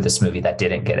auditioned for this movie that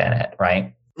didn't get in it,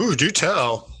 right? Ooh, do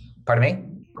tell. Pardon me?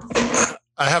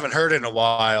 I haven't heard in a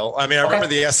while. I mean, I remember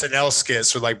the SNL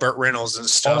skits with like Burt Reynolds and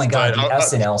stuff. Oh my God, the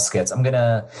SNL skits.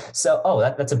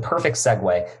 That's a perfect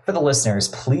segue. For the listeners,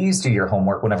 please do your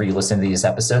homework whenever you listen to these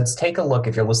episodes. Take a look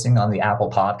if you're listening on the Apple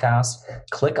Podcast.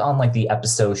 Click on like the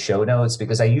episode show notes,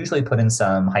 because I usually put in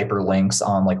some hyperlinks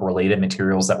on like related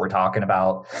materials that we're talking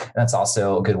about. And that's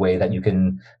also a good way that you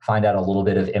can find out a little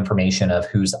bit of information of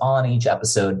who's on each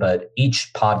episode. But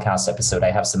each podcast episode, I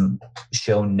have some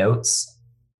show notes,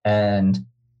 and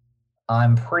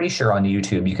I'm pretty sure on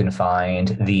YouTube you can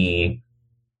find the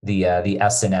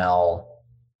SNL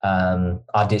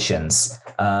auditions,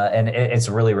 and it's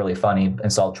really, really funny.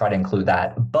 And so I'll try to include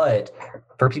that. But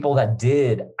for people that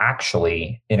did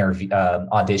actually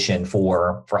audition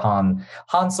for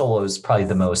Han Solo is probably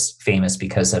the most famous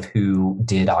because of who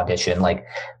did audition. Like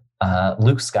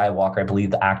Luke Skywalker, I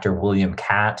believe the actor William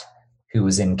Catt, who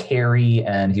was in Carrie,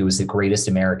 and he was the greatest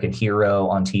American hero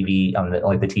on TV, on the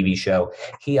TV show.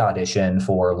 He auditioned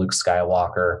for Luke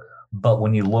Skywalker. But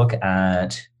when you look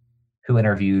at who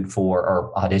interviewed for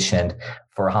or auditioned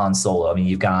for Han Solo, I mean,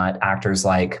 you've got actors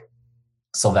like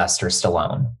Sylvester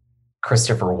Stallone,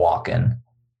 Christopher Walken,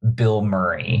 Bill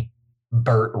Murray,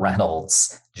 Burt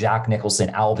Reynolds, Jack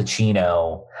Nicholson, Al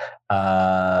Pacino,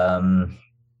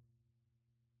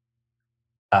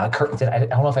 I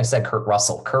don't know if I said Kurt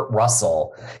Russell. Kurt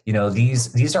Russell,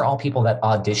 these are all people that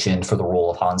auditioned for the role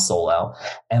of Han Solo.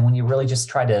 And when you really just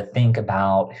try to think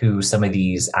about who some of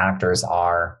these actors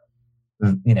are,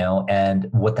 and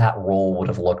what that role would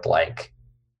have looked like,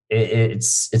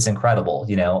 it's incredible.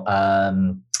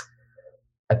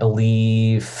 I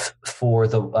believe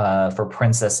for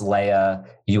Princess Leia,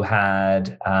 you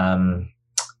had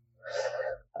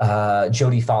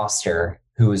Jodie Foster,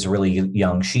 who was really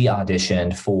young. She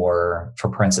auditioned for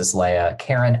Princess Leia.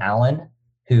 Karen Allen,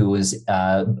 who was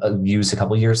used a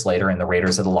couple years later in the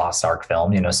Raiders of the Lost Ark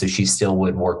film, so she still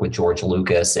would work with George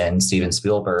Lucas and Steven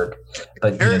Spielberg.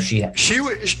 But she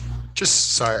was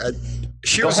just sorry.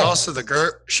 She was also the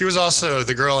girl. She was also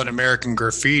the girl in American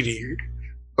Graffiti.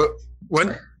 But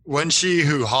when she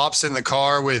who hops in the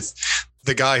car with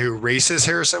the guy who races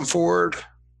Harrison Ford,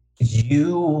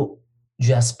 you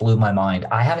just blew my mind.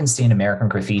 I haven't seen American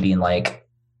Graffiti in like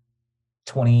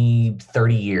 20,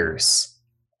 30 years.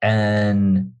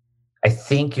 And I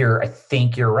think you're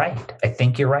right.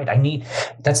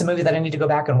 That's a movie that I need to go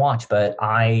back and watch, but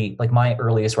my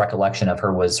earliest recollection of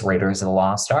her was Raiders of the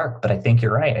Lost Ark, but I think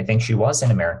you're right. I think she was in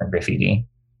American Graffiti.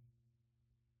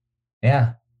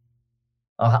 Yeah.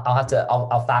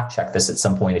 I'll fact check this at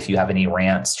some point if you have any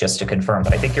rants just to confirm,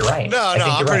 but I think you're right. No,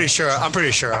 I'm pretty sure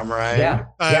I'm right. Yeah.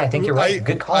 I think you're right.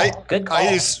 Good call. Good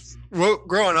call.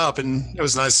 Growing up, and it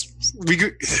was nice.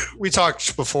 We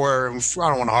talked before, and I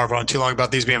don't want to harp on too long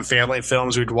about these being family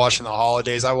films we'd watch in the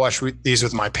holidays. I watched these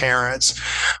with my parents.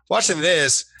 Watching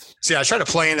this, see, I try to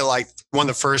play into like one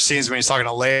of the first scenes when he's talking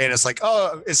to Leia, and it's like,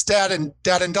 oh, it's dad and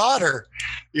daughter.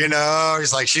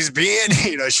 He's like, she's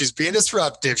being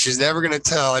disruptive. She's never going to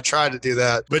tell. I tried to do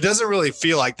that, but it doesn't really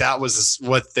feel like that was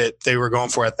what they were going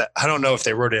for at that. I don't know if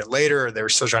they wrote it later or they were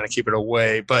still trying to keep it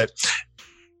away, but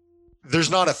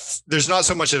there's not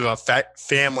so much of a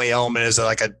family element as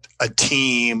like a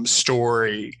team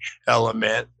story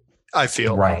element. I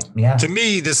feel right. Yeah. To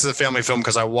me, this is a family film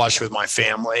because I watched with my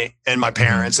family and my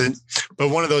parents. But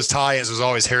one of those tie-ins was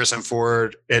always Harrison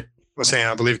Ford. It was saying,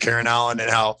 I believe, Karen Allen, and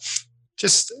how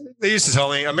just they used to tell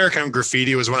me American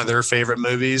Graffiti was one of their favorite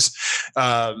movies.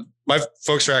 My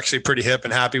folks are actually pretty hip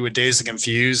and happy with Dazed and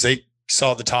Confused. They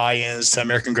saw the tie-ins to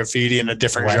American Graffiti in a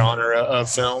different genre of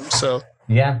film. So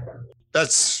yeah,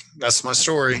 that's my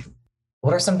story.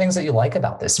 What are some things that you like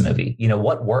about this movie?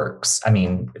 What works? I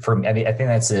mean, I think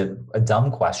that's a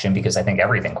dumb question because I think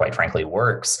everything, quite frankly,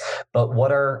 works. But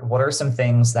what are some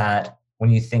things that when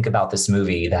you think about this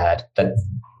movie that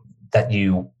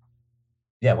you,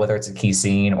 whether it's a key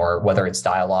scene or whether it's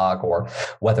dialogue or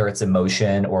whether it's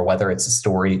emotion or whether it's a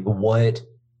story, what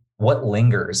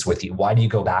lingers with you? Why do you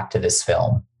go back to this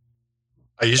film?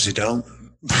 I usually don't.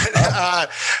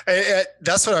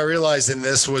 That's what I realized in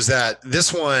this was that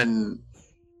this one,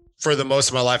 for the most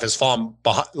of my life, has fallen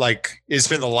behind. Like, it's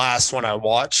been the last one I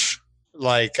watch.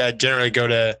 Like I generally go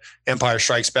to Empire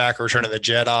Strikes Back or Return of the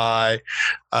Jedi,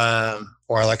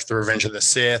 or I like The Revenge of the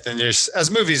Sith. And there's,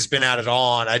 as movies been added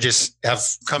on, I just have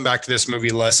come back to this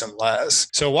movie less and less.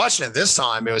 So watching it this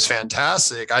time, it was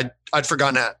fantastic. I'd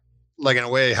forgotten that, like in a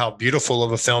way, how beautiful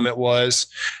of a film it was,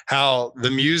 how the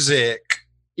music,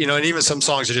 you know, and even some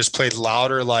songs are just played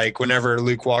louder. Like whenever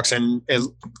Luke walks in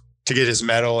to get his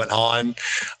medal and Han,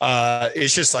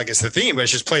 it's just like, it's the theme, but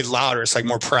it's just played louder. It's like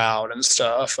more proud and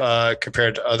stuff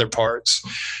compared to other parts.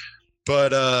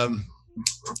 But,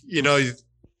 you know,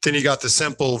 then you got the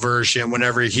simple version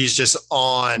whenever he's just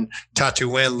on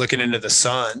Tatooine looking into the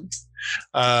sun.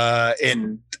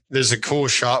 And there's a cool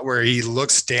shot where he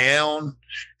looks down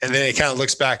and then he kind of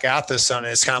looks back at the sun.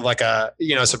 And it's kind of like a,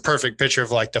 you know, it's a perfect picture of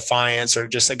like defiance, or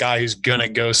just a guy who's going to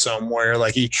go somewhere.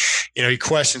 Like he, you know, he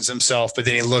questions himself, but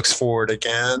then he looks forward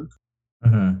again.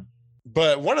 Mm-hmm.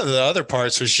 But one of the other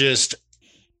parts was just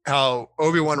how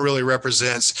Obi-Wan really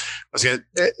represents,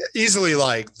 easily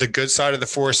like the good side of the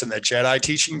Force and the Jedi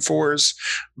teaching Force,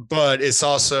 but it's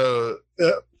also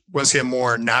once again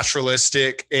more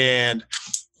naturalistic. And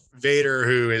Vader,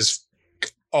 who is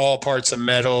all parts of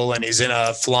metal, and he's in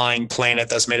a flying planet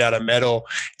that's made out of metal,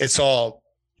 it's all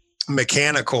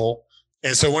mechanical.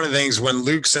 And so one of the things when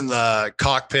Luke's in the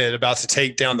cockpit about to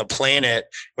take down the planet,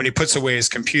 when he puts away his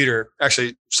computer,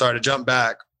 actually, sorry to jump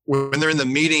back, when they're in the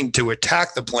meeting to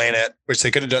attack the planet, which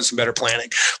they could have done some better planning,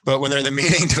 but when they're in the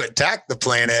meeting to attack the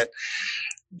planet,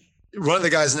 one of the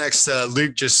guys next to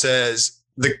Luke just says,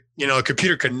 a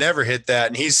computer could never hit that.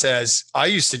 And he says, I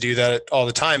used to do that all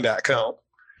the time back home.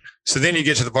 So then you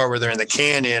get to the part where they're in the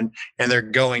canyon and they're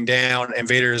going down and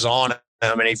Vader is on him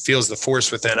and he feels the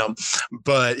Force within him,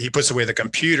 but he puts away the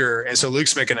computer. And so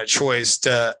Luke's making a choice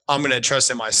I'm going to trust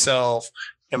in myself,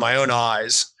 in my own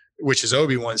eyes, which is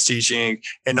Obi-Wan's teaching,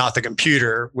 and not the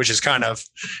computer, which is kind of,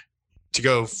 to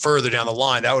go further down the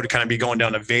line, that would kind of be going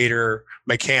down a Vader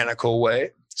mechanical way.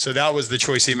 So that was the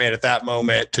choice he made at that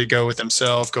moment, to go with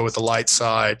himself, go with the light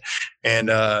side,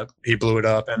 and he blew it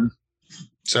up. And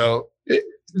so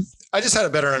I just had a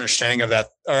better understanding of that,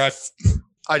 or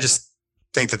I just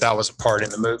think that was a part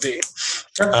in the movie.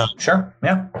 Sure.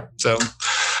 Yeah. So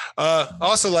I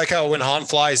also like how when Han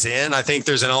flies in, I think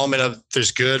there's an element of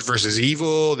there's good versus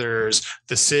evil. There's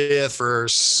the Sith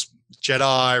versus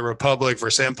Jedi, Republic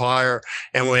versus Empire.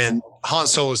 And when Han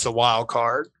Solo is the wild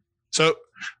card. So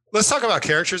let's talk about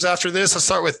characters after this. Let's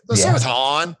start with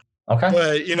Han. Okay.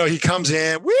 But, he comes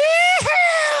in,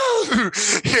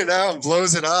 and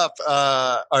blows it up,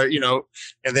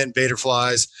 and then Vader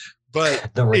flies.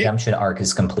 But the redemption arc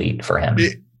is complete for him.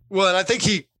 And I think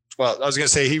I was going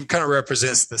to say he kind of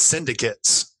represents the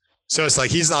syndicates. So it's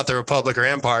like he's not the Republic or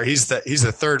Empire. He's the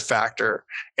third factor.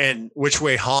 And which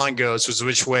way Han goes was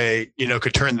which way,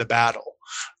 could turn the battle.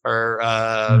 Or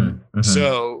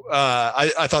So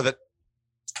I thought that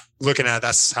looking at it,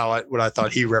 that's what I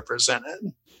thought he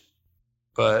represented.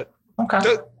 But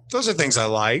those are things I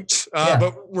liked.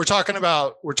 But we're talking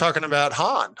about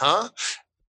Han, huh?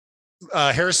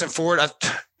 Harrison Ford.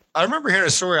 I remember hearing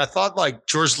a story. I thought like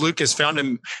George Lucas found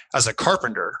him as a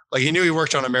carpenter. Like he knew he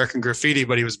worked on American Graffiti,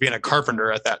 but he was being a carpenter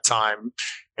at that time.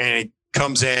 And he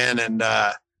comes in and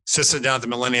sits him down at the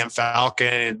Millennium Falcon.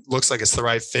 And it looks like it's the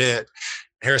right fit.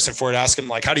 Harrison Ford asked him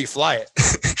like, "How do you fly it?"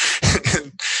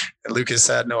 and Lucas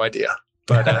had no idea.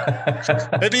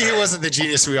 But maybe he wasn't the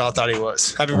genius we all thought he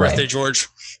was. Happy birthday, George.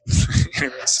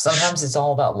 Sometimes it's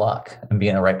all about luck and being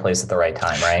in the right place at the right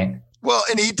time, right? Well,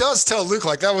 and he does tell Luke,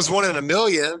 like, that was 1 in a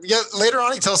million. Yet later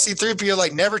on, he tells C-3PO,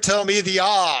 like, never tell me the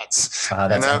odds.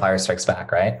 That's Empire Strikes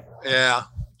Back, right? Yeah.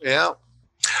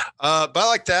 But I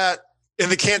like that. In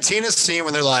the cantina scene,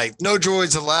 when they're like, no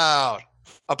droids allowed,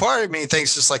 a part of me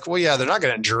thinks just like, well, yeah, they're not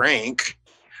going to drink.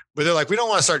 But they're like, we don't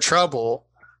want to start trouble.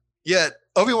 Yet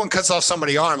Obi-Wan cuts off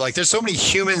somebody's arm. Like, there's so many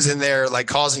humans in there, like,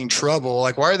 causing trouble.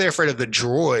 Like, why are they afraid of the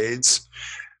droids?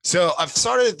 So I've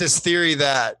started this theory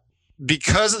that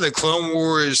because of the Clone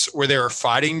Wars where they were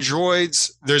fighting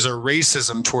droids, there's a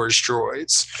racism towards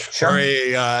droids.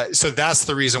 Sure. So that's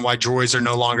the reason why droids are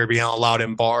no longer being allowed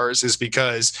in bars, is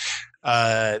because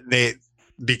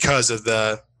because of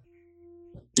the,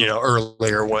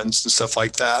 earlier ones and stuff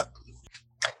like that.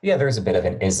 Yeah, there's a bit of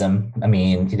an ism. I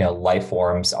mean, life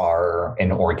forms are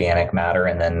an organic matter,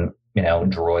 and then,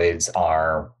 droids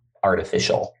are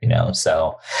artificial,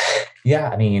 so yeah,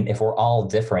 I mean, if we're all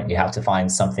different, you have to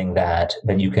find something that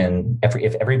you can,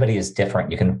 if everybody is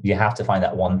different, you have to find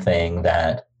that one thing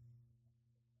that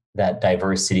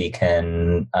diversity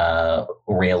can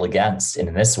rail against. And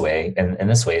in this way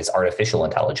it's artificial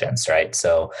intelligence, right?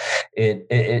 So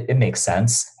it makes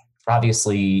sense.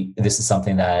 Obviously, this is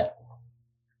something that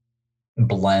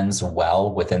blends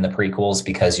well within the prequels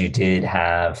because you did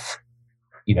have,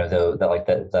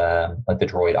 the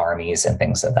droid armies and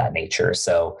things of that nature.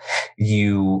 So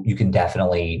you can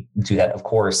definitely do that. Of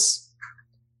course,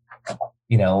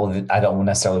 I don't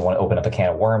necessarily want to open up a can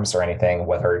of worms or anything,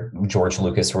 whether George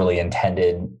Lucas really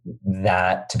intended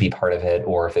that to be part of it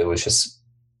or if it was just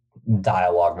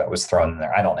dialogue that was thrown in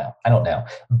there. I don't know.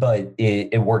 But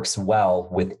it works well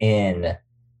within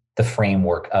the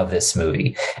framework of this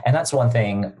movie. And that's one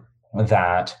thing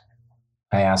that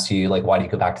I asked you, like, why do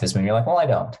you go back to this movie? You're like, well, I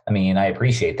don't. I mean, I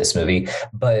appreciate this movie,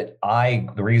 but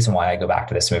the reason why I go back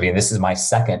to this movie, and this is my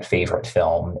second favorite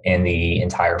film in the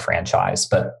entire franchise,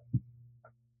 but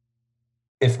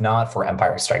if not for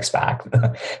Empire Strikes Back,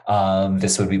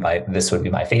 this would be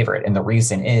my favorite. And the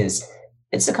reason is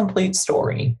it's a complete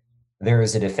story. There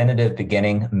is a definitive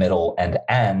beginning, middle, and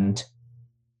end,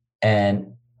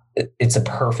 and it's a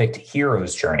perfect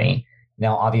hero's journey.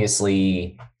 Now,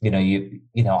 obviously, I'm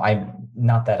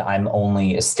not that I'm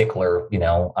only a stickler,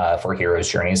 for hero's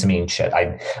journeys. I mean, shit,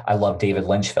 I love David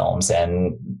Lynch films,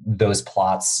 and those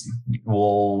plots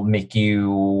will make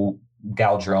you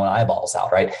gouge your own eyeballs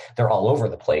out, right? They're all over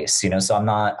the place, so I'm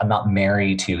not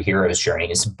married to hero's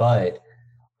journeys, but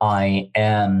I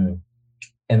am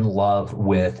in love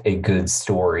with a good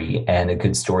story, and a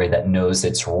good story that knows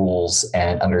its rules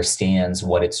and understands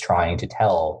what it's trying to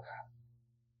tell.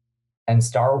 And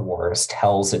Star Wars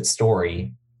tells its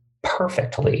story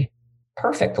perfectly.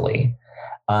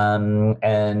 And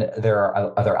there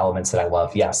are other elements that I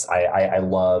love. Yes, I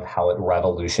love how it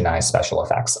revolutionized special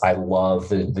effects. I love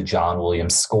the John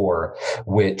Williams score,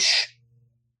 which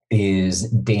is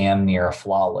damn near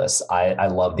flawless. I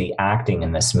love the acting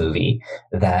in this movie,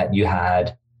 that you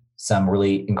had some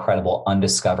really incredible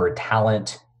undiscovered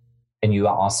talent, and you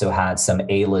also had some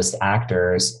A-list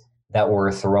actors that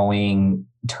were throwing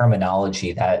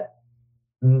terminology that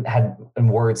had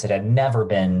words that had never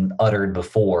been uttered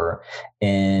before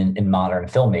in modern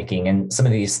filmmaking. And some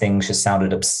of these things just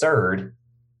sounded absurd,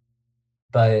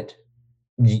 but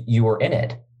you were in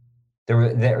it.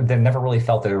 There never really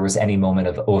felt that there was any moment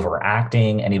of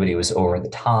overacting. Anybody was over the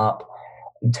top.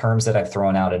 Terms that I've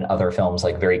thrown out in other films,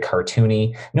 like very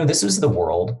cartoony. No, this was the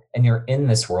world, and you're in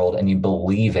this world, and you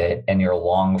believe it, and you're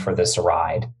along for this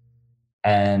ride.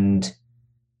 And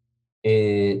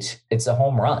it's a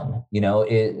home run.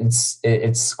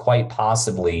 It's quite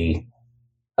possibly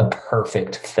a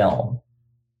perfect film.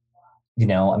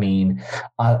 I mean,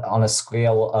 on a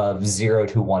scale of 0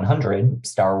 to 100,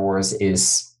 Star Wars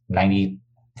is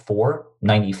 94,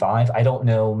 95. I don't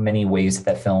know many ways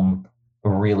that film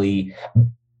really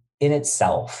in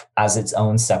itself as its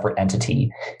own separate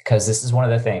entity, because this is one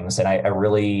of the things, and I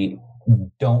really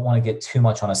don't want to get too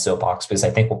much on a soapbox because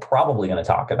I think we're probably going to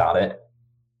talk about it.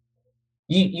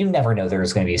 You never know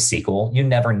there's going to be a sequel. You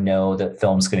never know that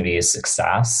film's going to be a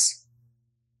success.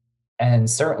 And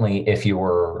certainly if you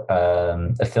were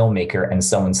a filmmaker and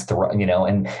someone's,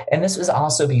 and this was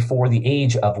also before the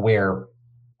age of where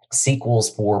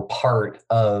sequels were part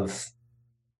of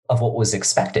what was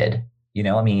expected.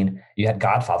 I mean, you had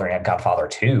Godfather and you had Godfather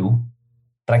 2,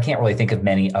 but I can't really think of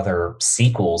many other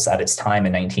sequels at its time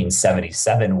in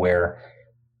 1977 where,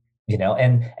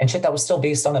 and shit that was still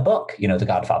based on a book, The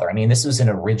Godfather. I mean, this was an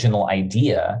original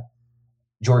idea.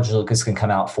 George Lucas can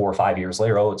come out 4 or 5 years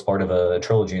later. Oh, it's part of a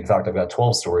trilogy. In fact, I've got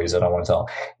 12 stories that I want to tell.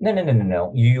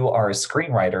 No. You are a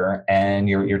screenwriter and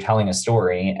you're telling a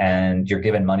story and you're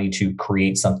given money to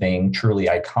create something truly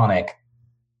iconic.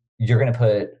 You're going to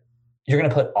put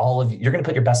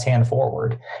your best hand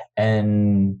forward.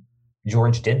 And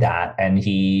George did that. And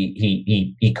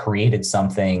he created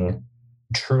something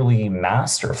truly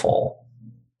masterful.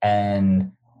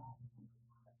 And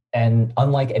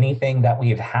unlike anything that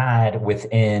we've had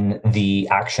within the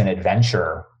action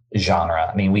adventure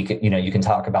genre, I mean, we could, you can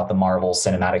talk about the Marvel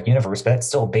Cinematic Universe, but it's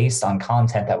still based on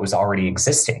content that was already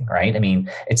existing, right? I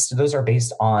mean, those are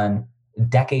based on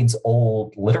decades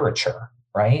old literature,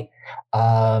 right?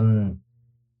 I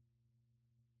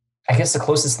guess the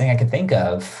closest thing I could think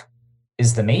of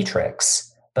is The Matrix,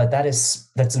 but that's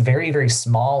very, very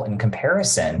small in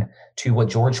comparison to what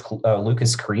George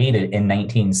Lucas created in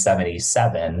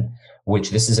 1977,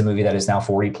 which this is a movie that is now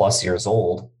 40 plus years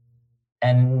old.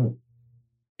 And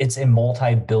it's a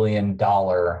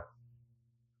multi-billion-dollar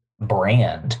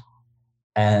brand.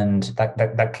 And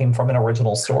that came from an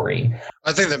original story.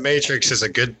 I think The Matrix is a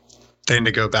good thing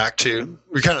to go back to.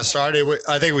 We started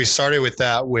with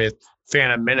that with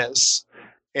Phantom Menace.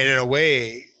 And in a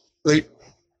way, like,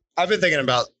 I've been thinking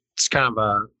about, it's kind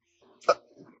of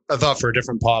a thought for a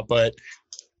different pod, but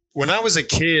when I was a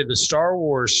kid, the Star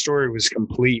Wars story was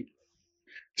complete.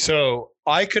 So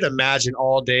I could imagine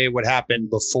all day what happened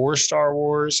before Star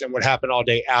Wars and what happened all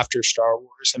day after Star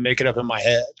Wars and make it up in my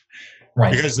head.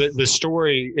 Right. Because the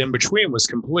story in between was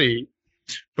complete.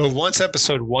 But once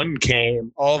episode 1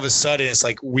 came, all of a sudden it's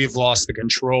like we've lost the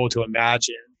control to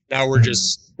imagine. Now we're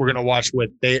going to watch what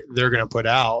they're going to put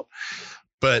out.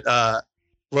 But what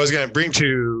I was going to bring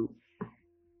to,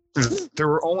 there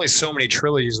were only so many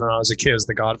trilogies when I was a kid. It was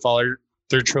the Godfather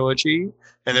trilogy,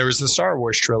 and there was the Star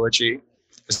Wars trilogy.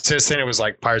 Since then, it was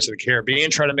like Pirates of the Caribbean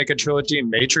tried to make a trilogy,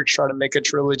 Matrix tried to make a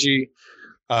trilogy.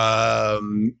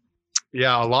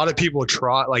 Yeah, a lot of people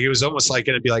try. Like it was almost like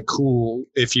going to be like cool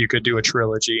if you could do a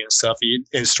trilogy and stuff,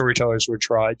 and storytellers would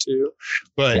try to.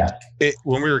 But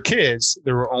when we were kids,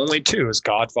 there were only 2: it was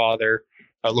Godfather,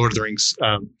 Lord of the Rings.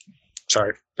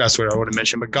 Sorry, that's what I would have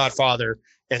mentioned. But Godfather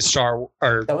and Star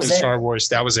Wars,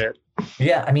 that was it.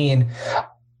 Yeah, I mean,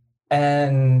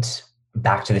 and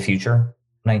Back to the Future,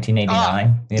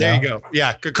 1989. There you go.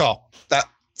 Yeah, good call.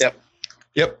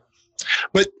 Yep.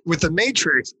 But with the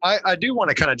Matrix, I do want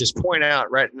to kind of just point out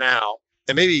right now,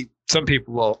 and maybe some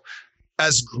people will,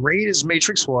 as great as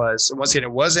Matrix was, and once again,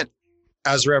 it wasn't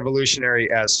as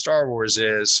revolutionary as Star Wars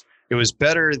is. It was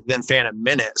better than Phantom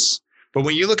Menace. But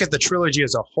when you look at the trilogy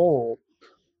as a whole,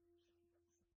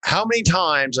 how many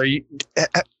times do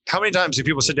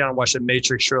people sit down and watch the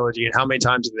Matrix trilogy, and how many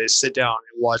times do they sit down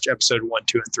and watch episode 1,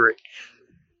 2, and 3?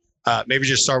 Maybe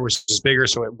just Star Wars is bigger,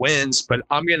 so it wins. But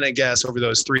I'm going to guess over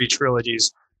those 3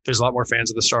 trilogies, there's a lot more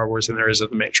fans of the Star Wars than there is of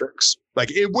the Matrix.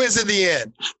 Like it wins in the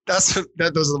end. Those are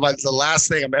the last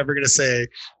thing I'm ever going to say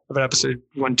about episode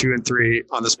 1, 2, and 3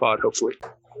 on the spot, hopefully.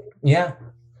 Yeah.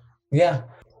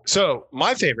 So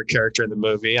my favorite character in the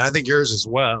movie, I think yours as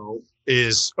well,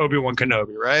 is Obi-Wan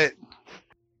Kenobi, right?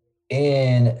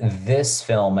 In this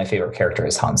film, my favorite character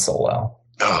is Han Solo.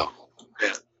 Oh,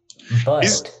 yeah.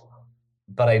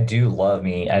 But I do love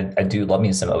me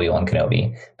some Obi-Wan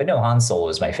Kenobi. But no, Han Solo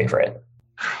is my favorite.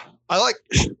 What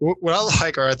I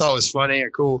like, or I thought was funny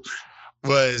and cool,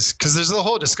 was because there's a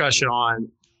whole discussion on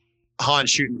Han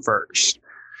shooting first.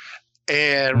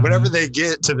 And whenever they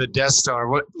get to the Death Star,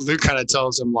 what Luke kind of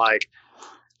tells him, like,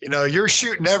 you're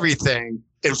shooting everything.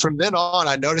 And from then on,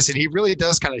 I noticed that he really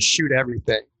does kind of shoot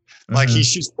everything. Like he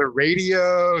shoots the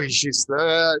radio, he shoots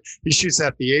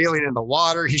at the alien in the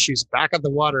water, he shoots back at the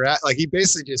water. Like he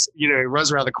basically just, he runs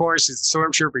around the corner, he's a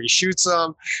stormtrooper, he shoots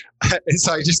them. And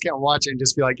so I just can't watch it and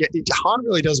just be like, Han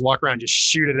really does walk around and just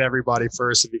shoot at everybody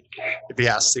first if he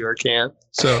has to or can.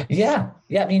 So yeah.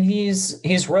 I mean,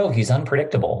 he's rogue, he's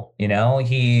unpredictable.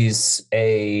 He's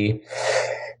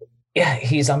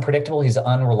unpredictable, he's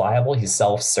unreliable, he's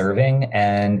self-serving,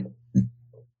 and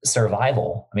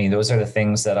survival. I mean, those are the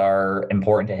things that are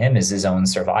important to him, is his own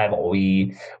survival.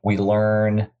 We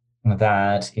learn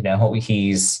that,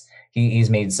 he's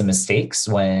made some mistakes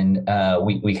when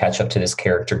we catch up to this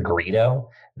character Greedo,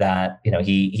 that,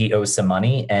 he owes some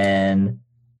money, and,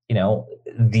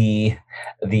 the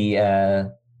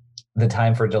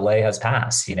time for delay has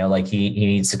passed, he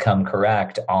needs to come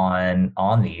correct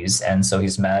on these. And so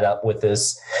he's met up with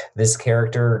this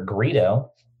character Greedo,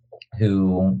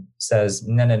 who says,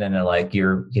 no, like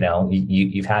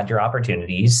you've had your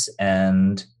opportunities,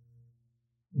 and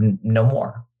no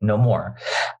more.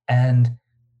 And,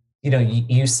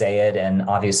 you say it, and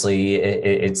obviously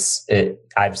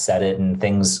I've said it, and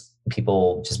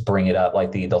people just bring it up,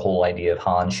 like the whole idea of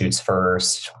Han shoots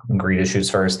first, Greedo shoots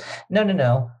first.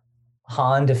 No.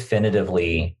 Han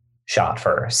definitively shot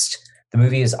first. The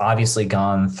movie has obviously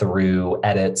gone through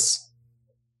edits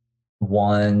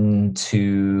 1,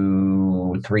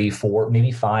 2, 3, 4,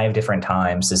 maybe 5 different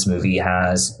times. This movie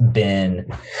has been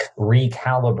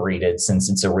recalibrated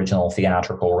since its original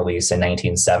theatrical release in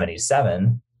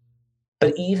 1977.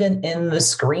 But even in the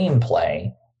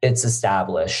screenplay, it's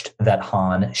established that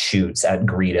Han shoots at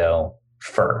Greedo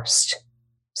first.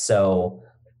 So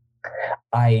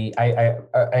I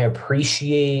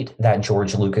appreciate that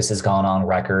George Lucas has gone on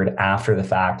record after the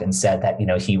fact and said that,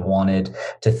 he wanted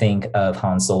to think of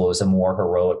Han Solo as a more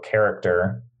heroic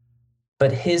character,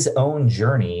 but his own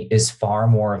journey is far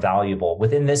more valuable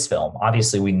within this film.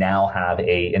 Obviously, we now have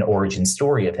an origin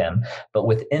story of him, but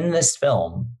within this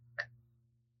film,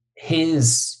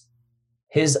 his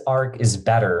arc is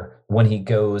better when he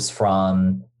goes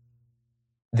from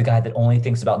the guy that only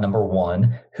thinks about number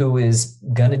 1, who is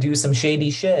going to do some shady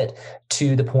shit,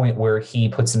 to the point where he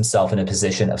puts himself in a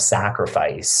position of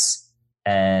sacrifice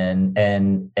and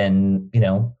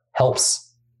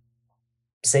helps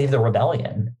save the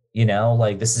rebellion.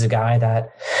 Like this is a guy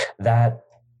that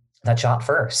shot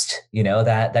first,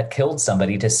 that killed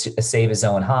somebody to save his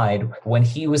own hide when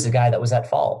he was the guy that was at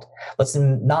fault. Let's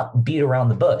not beat around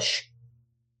the bush.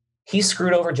 he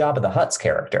screwed over Jabba the Hutt's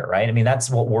character, right? I mean, that's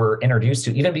what we're introduced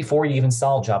to. Even before you even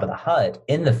saw Jabba the Hutt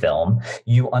in the film,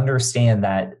 you understand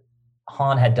that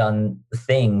Han had done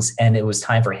things and it was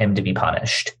time for him to be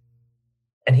punished.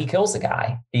 And he kills a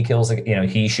guy.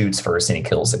 He shoots first and he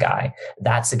kills a guy.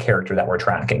 That's a character that we're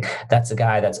tracking. That's a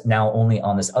guy that's now only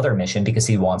on this other mission because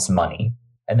he wants money.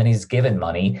 And then he's given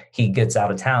money. He gets out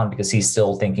of town because he's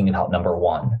still thinking about number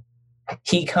one.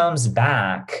 He comes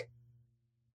back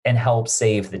and helps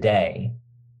save the day.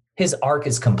 His arc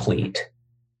is complete.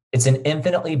 It's an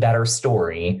infinitely better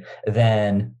story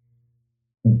than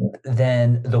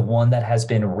the one that has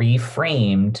been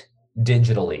reframed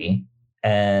digitally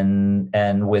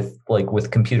and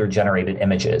with computer generated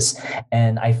images.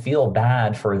 And I feel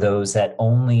bad for those that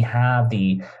only have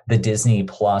the Disney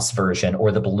Plus version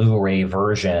or the Blu-ray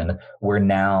version, where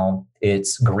now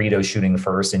it's Greedo shooting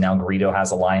first, and now Greedo has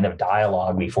a line of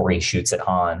dialogue before he shoots at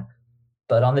Han.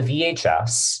 But on the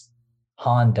VHS,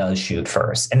 Han does shoot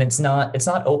first, and it's not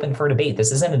open for debate.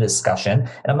 This isn't a discussion,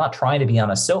 and I'm not trying to be on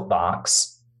a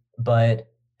soapbox, but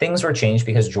things were changed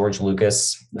because George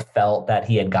Lucas felt that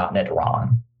he had gotten it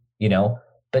wrong,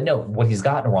 But no, what he's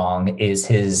gotten wrong is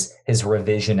his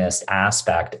revisionist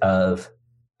aspect of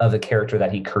a character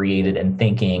that he created and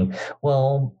thinking,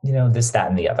 well, this, that,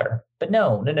 and the other. But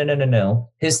no.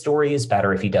 His story is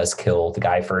better if he does kill the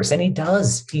guy first, and he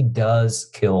does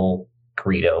kill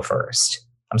Greedo first.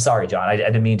 I'm sorry, John. I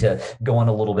didn't mean to go on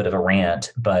a little bit of a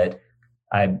rant, but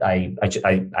I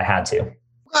had to.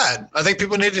 Glad. I think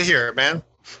people need to hear it, man.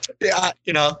 Yeah,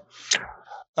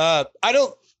 I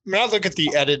don't. When I look at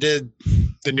the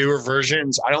newer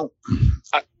versions,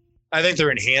 I think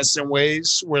they're enhanced in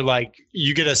ways where, like,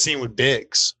 you get a scene with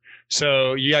Biggs.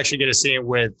 So you actually get a scene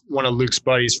with one of Luke's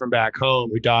buddies from back home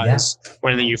who dies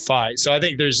when you fight. So I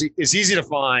think it's easy to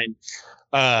find.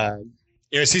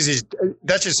 It's easy.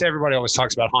 That's just, everybody always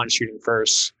talks about Han shooting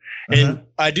first, and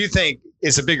I do think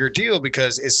it's a bigger deal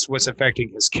because it's what's affecting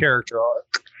his character arc.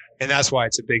 And that's why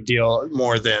it's a big deal,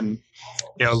 more than,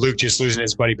 Luke just losing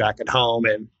his buddy back at home,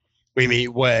 and we meet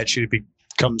Wedge, who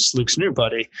becomes Luke's new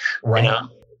buddy. Right.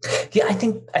 Yeah, I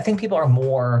think people are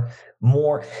more,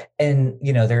 and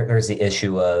there's the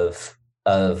issue of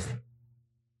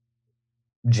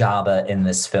Jabba in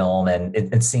this film, and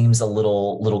it seems a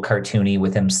little cartoony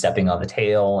with him stepping on the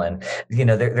tail, and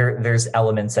there's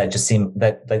elements that just seem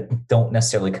that don't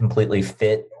necessarily completely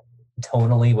fit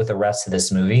tonally with the rest of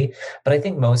this movie. But I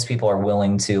think most people are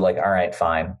willing to, like, all right,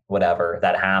 fine, whatever,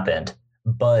 that happened.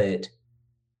 But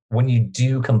when you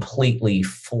do completely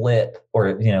flip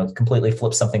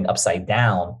something upside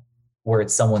down, where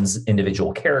it's someone's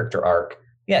individual character arc,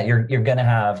 you're gonna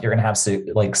have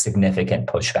significant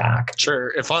pushback.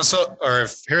 Sure. If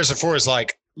Harrison Ford is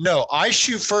like, no, I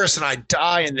shoot first and I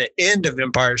die in the end of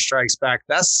Empire Strikes Back,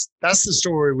 that's the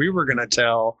story we were gonna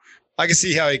tell. I can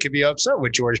see how he could be upset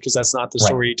with George because that's not the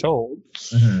story he told.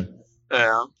 Mm-hmm.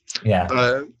 Yeah.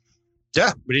 But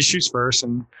he shoots first.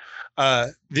 And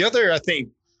the other, I think,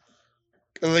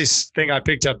 at least thing I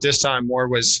picked up this time more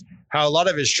was how a lot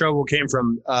of his trouble came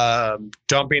from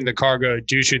dumping the cargo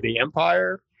due to the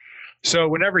Empire. So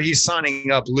whenever he's signing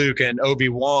up Luke and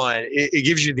Obi-Wan, it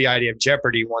gives you the idea of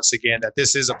jeopardy once again, that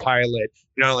this is a pilot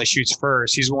who not only shoots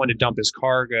first, he's willing to dump his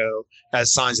cargo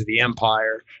as signs of the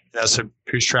Empire. That's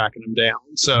who's tracking him down.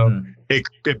 So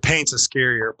it paints a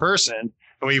scarier person. And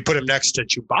when you put him next to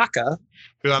Chewbacca,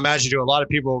 who I imagine to a lot of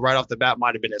people right off the bat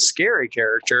might have been a scary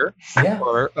character,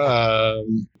 or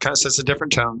kind of sets a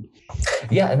different tone.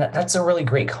 Yeah, and that's a really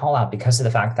great call out because of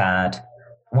the fact that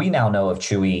we now know of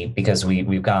Chewie because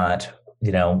we've got,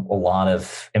 a lot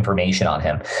of information on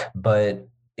him. But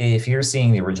if you're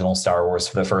seeing the original Star Wars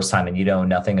for the first time and you know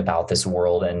nothing about this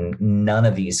world and none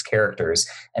of these characters,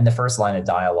 and the first line of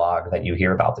dialogue that you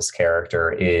hear about this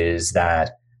character is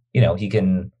that, he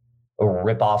can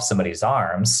rip off somebody's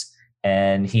arms,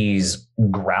 and he's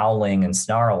growling and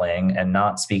snarling and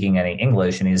not speaking any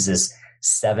English, and he's this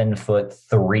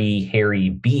 7'3" hairy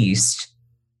beast.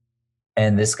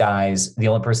 And this guy's the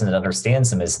only person that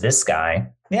understands him is this guy.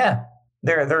 Yeah,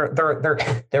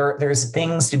 there's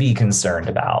things to be concerned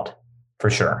about, for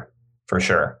sure.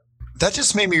 That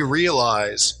just made me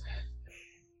realize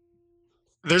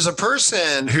there's a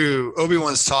person who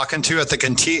Obi-Wan's talking to at the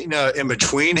cantina in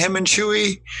between him and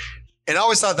Chewie, and I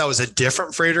always thought that was a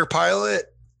different freighter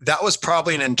pilot. That was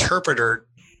probably an interpreter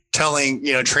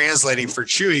translating for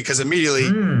Chewie, because immediately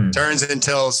turns and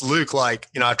tells Luke,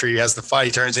 after he has the fight,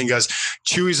 he turns and goes,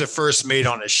 Chewie's a first mate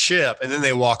on a ship. And then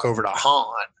they walk over to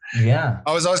Han. Yeah.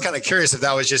 I was always kind of curious if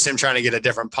that was just him trying to get a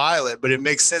different pilot, but it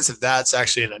makes sense if that's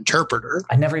actually an interpreter.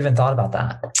 I never even thought about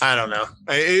that. I don't know.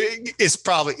 It's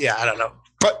probably, I don't know.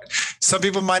 but some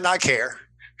people might not care.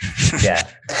 Yeah.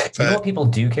 You know what people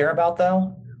do care about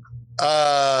though?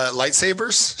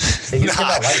 Lightsabers. They do care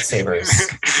about lightsabers.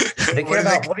 They care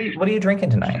about what are you drinking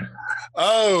tonight?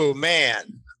 Oh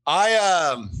man.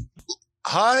 I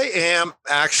am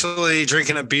actually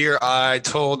drinking a beer I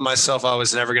told myself I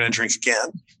was never going to drink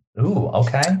again. Ooh,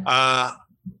 okay.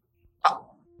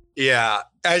 Yeah.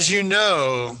 As you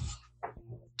know,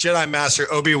 Jedi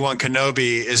Master Obi-Wan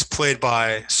Kenobi is played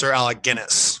by Sir Alec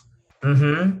Guinness.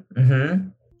 Mm-hmm. Mm-hmm.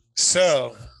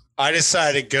 So I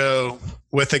decided to go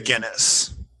with a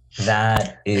Guinness.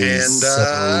 That is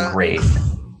so great.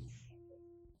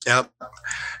 Yep.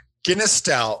 Guinness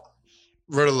Stout.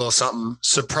 Wrote a little something.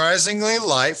 Surprisingly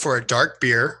light for a dark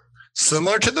beer.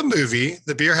 Similar to the movie,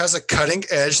 the beer has a cutting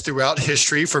edge throughout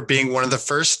history for being one of the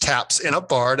first taps in a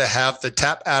bar to have the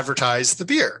tap advertise the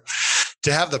beer,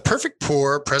 to have the perfect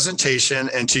pour presentation,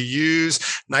 and to use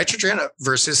nitrogen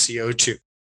versus CO2.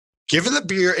 Giving the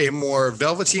beer a more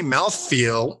velvety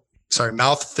mouthfeel,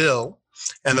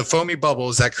 and the foamy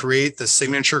bubbles that create the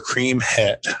signature cream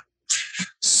head.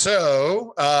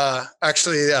 So,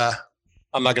 actually,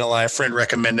 I'm not going to lie, a friend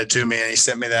recommended it to me and he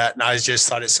sent me that. And I just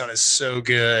thought it sounded so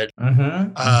good.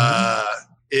 Mm-hmm.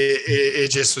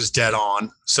 It just was dead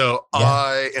on. So yeah.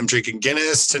 I am drinking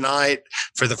Guinness tonight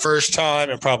for the first time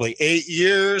in probably 8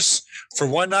 years. For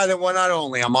one night and one night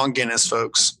only. I'm on Guinness,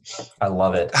 folks. I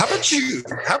love it. How about you,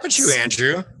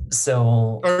 Andrew?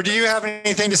 So, or do you have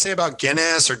anything to say about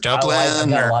Guinness or Dublin? I've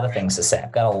got a lot of things to say.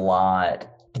 I've got a lot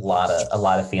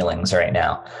of feelings right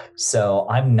now. So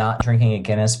I'm not drinking a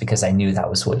Guinness because I knew that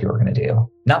was what you were going to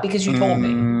do. Not because you told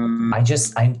me.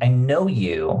 I know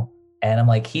you, and I'm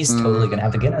like, he's totally going to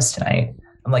have a Guinness tonight.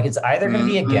 I'm like, it's either going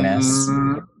to be a Guinness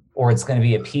or it's going to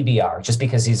be a PBR, just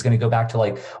because he's going to go back to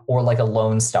like a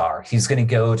Lone Star. He's going to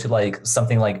go to like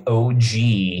something like OG,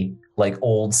 like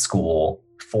old school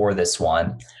for this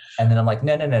one. And then I'm like,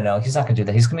 no. He's not going to do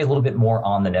that. He's going to be a little bit more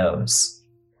on the nose.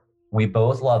 We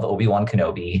both love Obi-Wan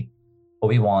Kenobi.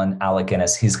 Obi-Wan, Alec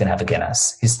Guinness. He's going to have a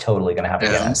Guinness. He's totally going to have a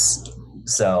Guinness.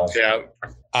 So yeah,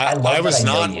 I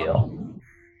know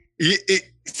you.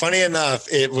 Funny enough,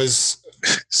 it was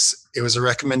a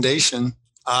recommendation.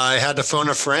 I had to phone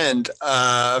a friend,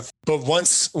 but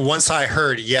once I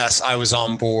heard yes, I was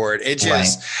on board. It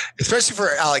just, especially for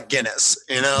Alec Guinness,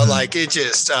 like it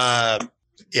just.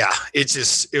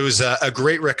 It was a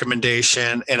great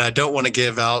recommendation, and I don't want to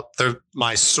give out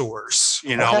my source.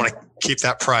 Okay. I want to keep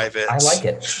that private. I like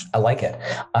it.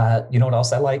 You know what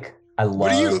else I like? I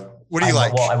love. What do you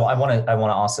like? Well, I want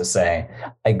to also say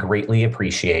I greatly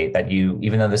appreciate that you,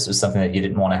 even though this was something that you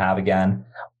didn't want to have again,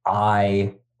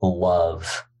 I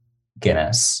love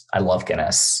Guinness. I love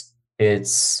Guinness.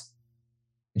 It's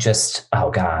just,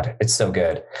 oh God, it's so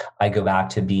good. I go back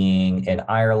to being in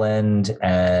Ireland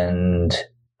and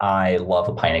I love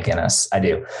a pint of Guinness. I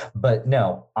do. But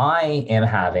no, I am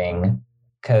having,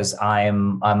 because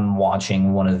I'm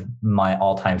watching one of my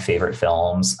all-time favorite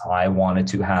films. I wanted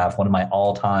to have one of my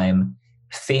all-time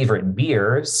favorite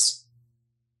beers.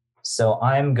 So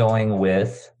I'm going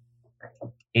with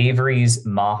Avery's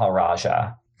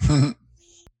Maharaja.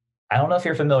 I don't know if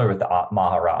you're familiar with the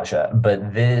Maharaja,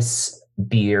 but this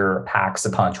beer packs a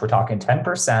punch. We're talking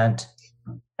 10%,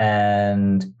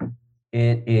 and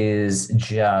it is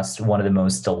just one of the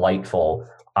most delightful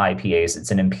IPAs.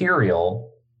 It's an Imperial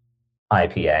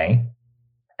IPA,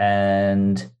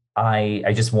 and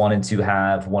I just wanted to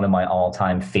have one of my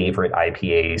all-time favorite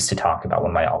IPAs to talk about,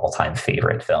 one of my all-time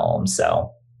favorite films.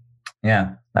 So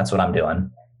yeah, that's what I'm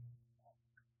doing.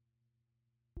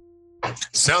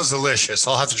 Sounds delicious.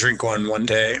 I'll have to drink one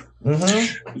day.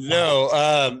 Mm-hmm. No,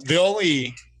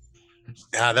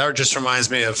 that just reminds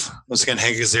me of, once again,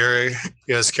 Hank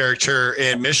Azaria's character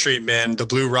in Mystery Men, the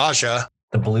Blue Raja.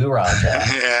 The Blue Raja.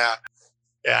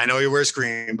 Yeah, I know he wears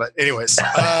green, but anyways.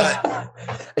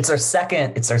 It's our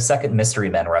second Mystery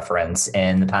Men reference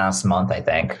in the past month, I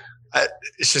think.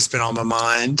 It's just been on my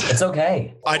mind. It's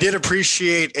okay. I did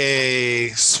appreciate a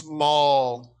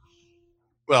small,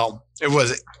 well, it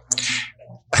was,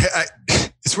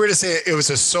 it's weird to say it was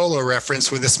a solo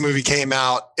reference when this movie came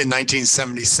out in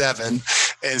 1977.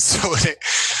 And so,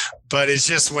 but it's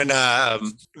just when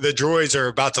the droids are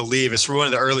about to leave, it's one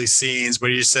of the early scenes, but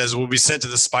he just says, we'll be sent to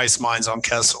the spice mines on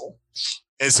Kessel.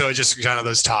 And so it just kind of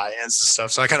those tie-ins and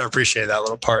stuff. So I kind of appreciate that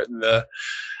little part in the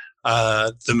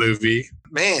movie.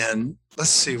 Man, let's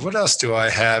see. What else do I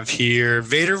have here?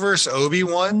 Vader versus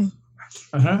Obi-Wan.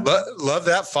 Love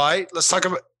that fight. Let's talk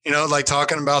about,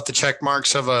 talking about the check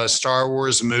marks of a Star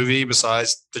Wars movie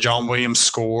besides the John Williams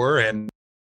score. And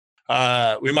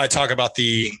we might talk about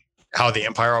the how the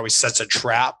Empire always sets a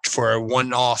trap for a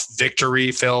one-off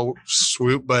victory, fail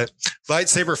swoop. But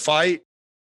lightsaber fight,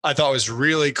 I thought was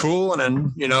really cool. And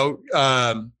then,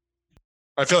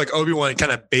 I feel like Obi-Wan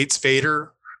kind of baits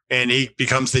Vader and he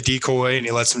becomes the decoy and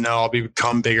he lets him know I'll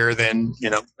become bigger than,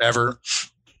 ever.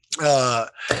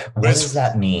 What does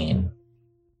that mean?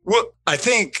 Well, I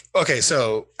think,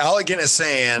 so Alec Guinness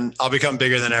saying I'll become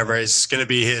bigger than ever is going to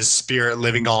be his spirit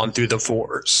living on through the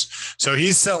Force. So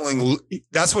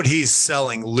that's what he's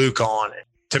selling Luke on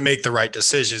to make the right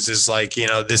decisions is like,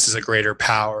 this is a greater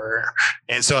power.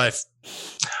 And so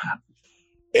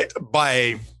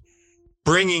by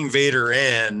bringing Vader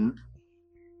in,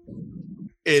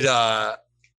 it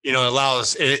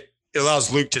allows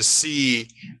Luke to see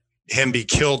him be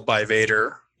killed by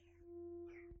Vader,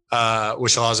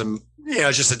 which allows him,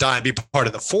 just to die and be part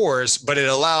of the Force. But it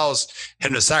allows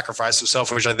him to sacrifice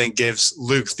himself, which I think gives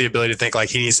Luke the ability to think like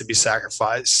he needs to be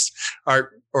sacrificed,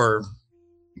 or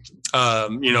for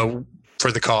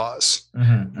the cause.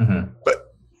 Mm-hmm, mm-hmm.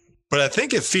 But I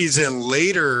think it feeds in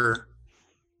later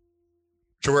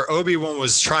to where Obi-Wan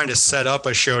was trying to set up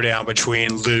a showdown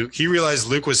between Luke. He realized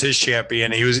Luke was his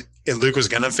champion and Luke was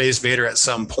going to face Vader at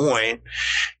some point.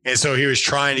 And so he was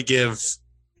trying to give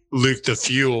Luke the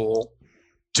fuel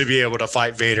to be able to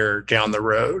fight Vader down the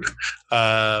road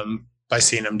by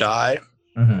seeing him die.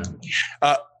 Mm-hmm.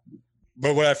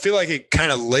 But what I feel like it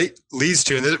kind of leads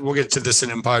to, and we'll get to this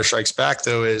in Empire Strikes Back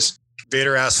though, is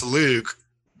Vader asks Luke,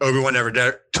 Obi-Wan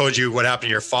never told you what happened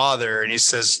to your father. And he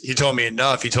says, he told me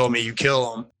enough. He told me you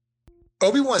kill him.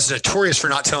 Obi-Wan's notorious for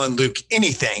not telling Luke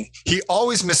anything. He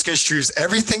always misconstrues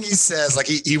everything he says. Like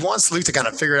he wants Luke to kind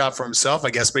of figure it out for himself,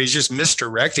 I guess, but he's just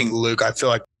misdirecting Luke. I feel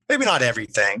like maybe not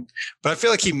everything, but I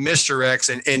feel like he misdirects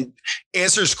and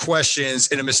answers questions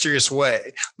in a mysterious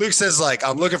way. Luke says like,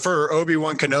 I'm looking for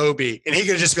Obi-Wan Kenobi. And he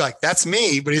could just be like, that's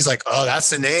me. But he's like, oh, that's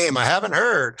the name I haven't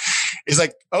heard. He's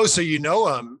like, oh, so you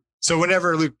know him. So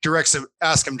whenever Luke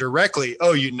asks him directly,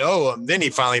 oh, you know him, then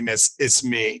he finally admits it's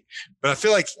me. But I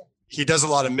feel like he does a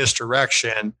lot of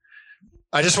misdirection.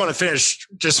 I just want to finish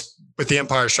just with the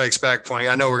Empire Strikes Back point.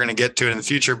 I know we're going to get to it in the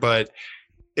future, but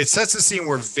it sets a scene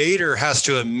where Vader has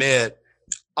to admit,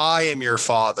 I am your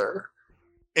father.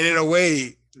 And in a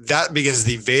way, that begins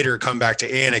the Vader come back to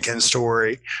Anakin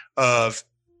story of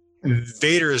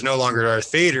Vader is no longer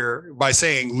Darth Vader. By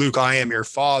saying, Luke, I am your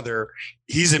father,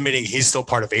 he's admitting he's still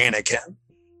part of Anakin.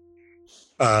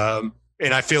 And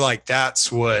I feel like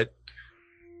that's what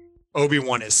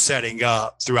Obi-Wan is setting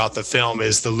up throughout the film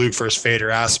is the Luke versus Vader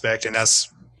aspect. And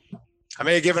that's, I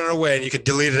may have given it away and you could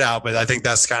delete it out, but I think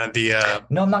that's kind of the...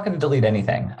 No, I'm not going to delete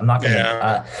anything. I'm not going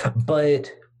to...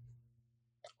 but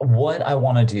what I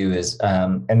want to do is,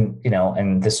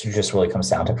 and this just really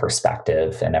comes down to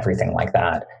perspective and everything like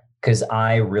that. Because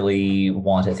I really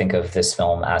want to think of this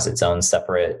film as its own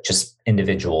separate, just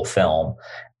individual film.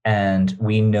 And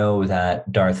we know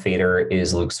that Darth Vader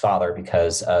is Luke's father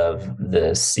because of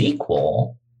the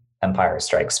sequel, Empire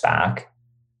Strikes Back.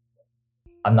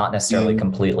 I'm not necessarily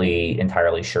completely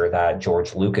entirely sure that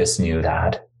George Lucas knew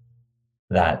that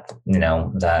Darth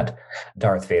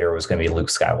Vader was going to be Luke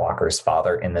Skywalker's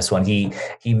father in this one. He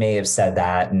may have said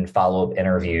that in follow-up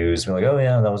interviews, like, oh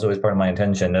yeah, that was always part of my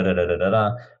intention, da da da da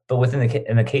da. But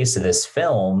in the case of this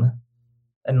film,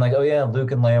 and like, oh yeah,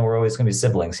 Luke and Leia were always going to be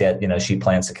siblings. Yet, she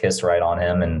plants a kiss right on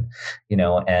him, and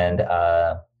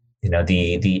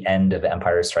the end of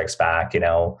Empire Strikes Back,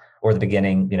 or the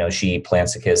beginning, she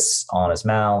plants a kiss on his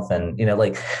mouth, and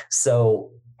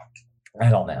so. I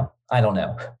don't know.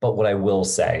 But what I will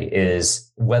say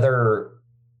is whether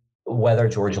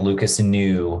George Lucas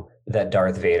knew that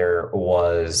Darth Vader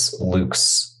was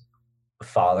Luke's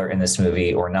father in this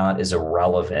movie or not is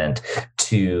irrelevant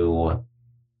to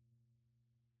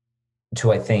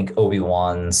I think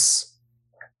Obi-Wan's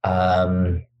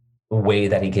way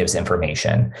that he gives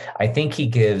information. I think he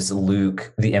gives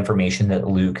Luke the information that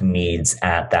Luke needs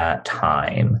at that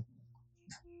time.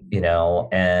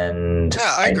 And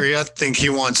yeah, I agree. I think he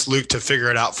wants Luke to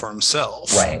figure it out for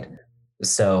himself. Right.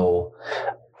 So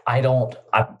I don't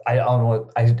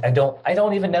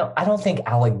even know. I don't think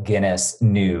Alec Guinness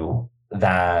knew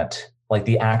that, like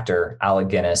the actor Alec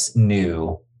Guinness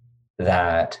knew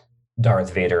that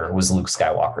Darth Vader was Luke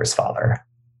Skywalker's father.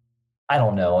 I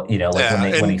don't know,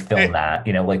 when he filmed that,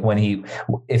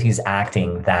 if he's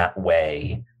acting that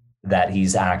way, that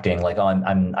he's acting like, oh,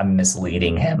 I'm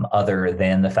misleading him, other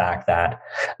than the fact that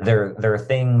there are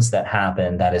things that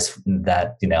happen that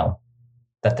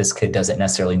that this kid doesn't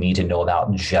necessarily need to know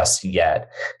about just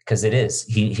yet, because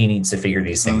he needs to figure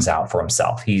these things out for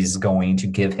himself. He's going to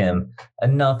give him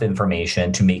enough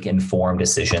information to make informed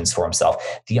decisions for himself.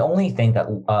 The only thing that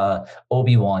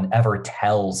Obi-Wan ever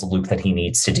tells Luke that he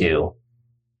needs to do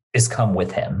is come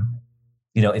with him.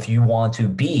 If you want to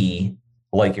be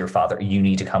like your father, you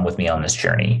need to come with me on this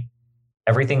journey.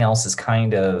 Everything else is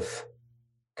kind of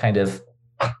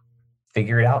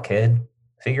figure it out, kid.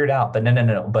 Figure it out. But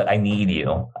no. But I need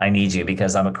you. I need you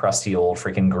because I'm a crusty old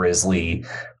freaking grizzly,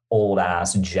 old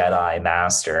ass Jedi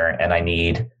master, and I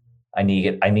need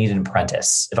an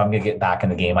apprentice. If I'm gonna get back in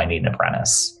the game, I need an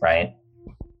apprentice, right?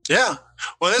 Yeah.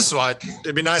 Well, this is why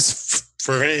it'd be nice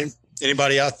for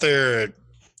anybody out there who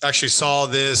actually saw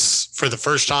this for the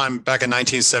first time back in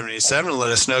 1977 to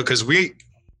let us know, because I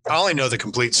only know the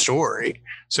complete story,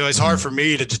 so it's hard for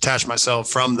me to detach myself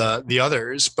from the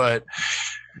others, but.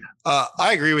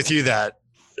 I agree with you that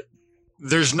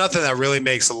there's nothing that really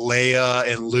makes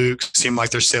Leia and Luke seem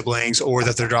like they're siblings or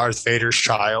that they're Darth Vader's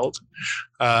child.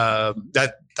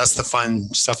 That's the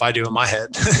fun stuff I do in my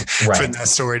head, putting that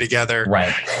story together.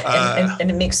 Right. And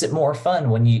it makes it more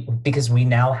fun because we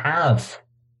now have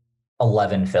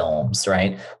 11 films,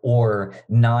 right? Or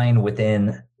 9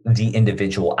 within the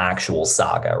individual actual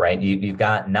saga, right? You've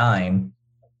got 9,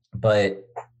 but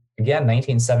again,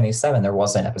 1977, there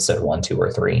wasn't episode 1, 2,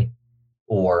 or 3,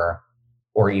 or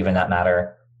even that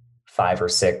matter, 5 or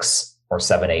 6 or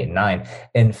 7, 8, and 9.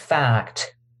 In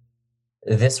fact,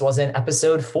 this wasn't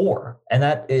episode 4. And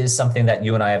that is something that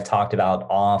you and I have talked about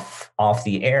off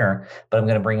the air, but I'm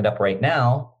going to bring it up right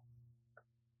now.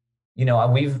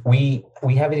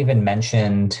 We haven't even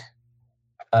mentioned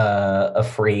a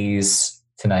phrase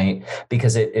tonight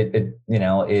because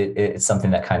it's something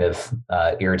that kind of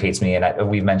irritates me, and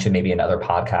we've mentioned maybe in other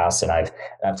podcasts, and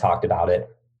I've talked about it.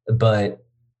 But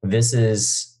this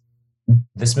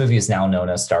movie is now known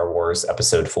as Star Wars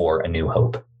Episode 4: A New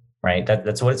Hope, right?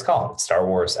 That's what it's called, Star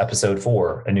Wars Episode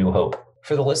 4: A New Hope.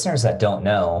 For the listeners that don't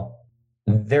know,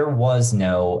 there was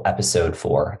no Episode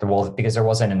 4, because there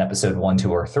wasn't an Episode 1,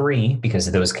 2, or 3,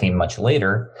 because those came much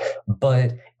later.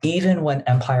 But even when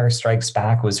Empire Strikes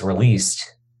Back was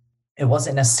released, it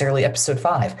wasn't necessarily Episode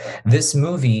 5. This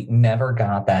movie never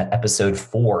got that Episode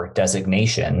 4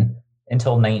 designation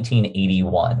until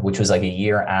 1981, which was like a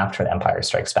year after Empire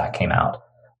Strikes Back came out.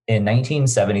 In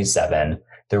 1977,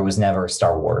 there was never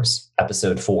Star Wars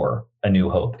Episode 4: A New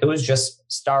Hope. It was just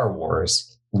Star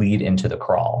Wars: Lead into the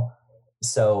Crawl.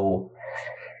 So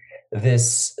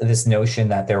this notion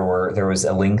that there was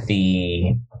a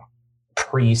lengthy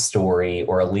pre-story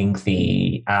or a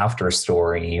lengthy after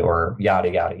story or yada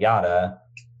yada yada,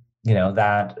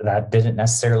 that didn't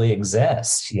necessarily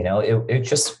exist.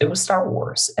 It was Star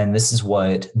Wars, and this is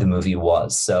what the movie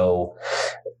was. So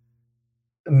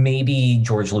maybe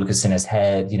George Lucas in his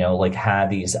head,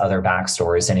 had these other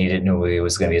backstories, and he didn't know it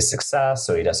was going to be a success,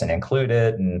 so he doesn't include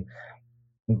it, and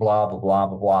blah, blah, blah,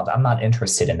 blah, blah. I'm not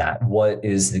interested in that. What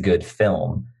is the good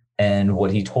film? And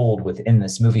what he told within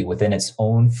this movie, within its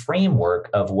own framework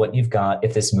of what you've got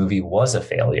if this movie was a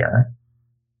failure,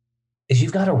 is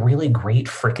you've got a really great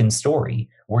freaking story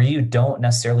where you don't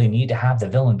necessarily need to have the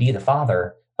villain be the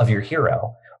father of your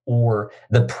hero, or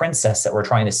the princess that we're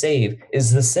trying to save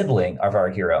is the sibling of our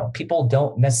hero. People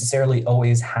don't necessarily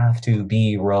always have to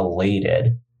be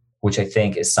related, which I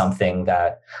think is something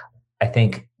that I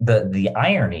think the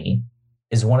irony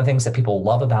is one of the things that people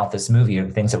love about this movie, are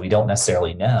the things that we don't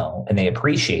necessarily know, and they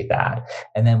appreciate that.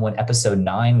 And then when Episode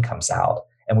 9 comes out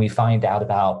and we find out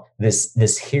about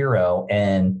this hero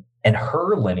and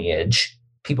her lineage,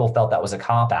 people felt that was a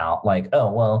cop out. Like,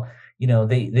 oh, well, you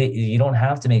don't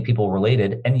have to make people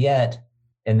related. And yet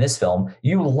in this film,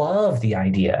 you love the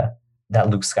idea that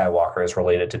Luke Skywalker is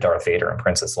related to Darth Vader and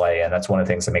Princess Leia. And that's one of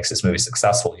the things that makes this movie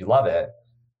successful. You love it.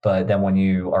 But then when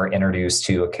you are introduced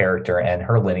to a character and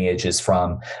her lineage is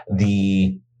from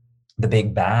the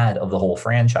big bad of the whole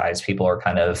franchise, people are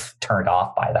kind of turned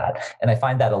off by that. And I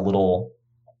find that a little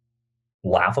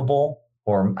laughable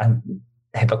or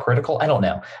hypocritical. I don't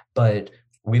know. But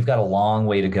we've got a long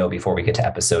way to go before we get to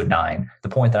Episode 9. The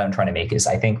point that I'm trying to make is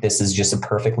I think this is just a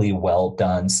perfectly well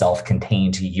done,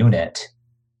 self-contained unit.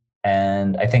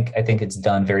 And I think it's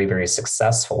done very, very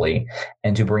successfully.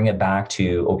 And to bring it back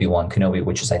to Obi-Wan Kenobi,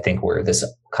 which is, I think, where this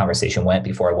conversation went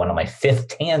before I went on my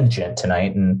 5th tangent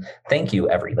tonight. And thank you,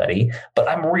 everybody. But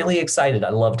I'm really excited. I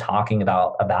love talking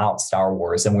about Star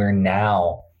Wars. And we're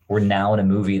now in a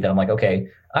movie that I'm like, okay,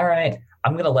 all right,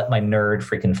 I'm going to let my nerd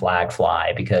freaking flag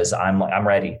fly because I'm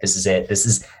ready. This is it. This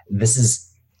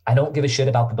is I don't give a shit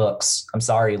about the books. I'm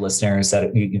sorry, listeners,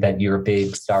 that you're a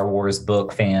big Star Wars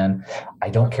book fan. I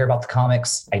don't care about the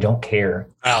comics. I don't care.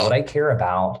 Wow. What I care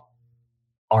about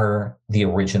are the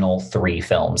original 3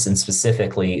 films, and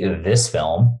specifically this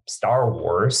film, Star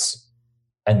Wars,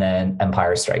 and then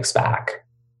Empire Strikes Back.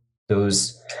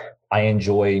 Those, I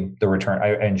enjoy Return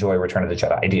of the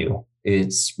Jedi. I do.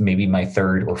 It's maybe my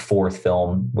 3rd or 4th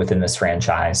film within this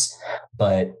franchise,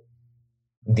 but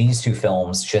these 2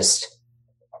 films just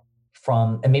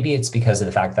and maybe it's because of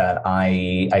the fact that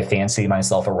I fancy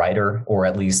myself a writer, or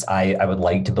at least I would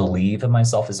like to believe of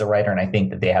myself as a writer. And I think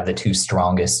that they have the 2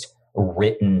 strongest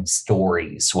written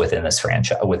stories within this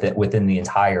franchise, within the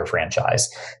entire franchise.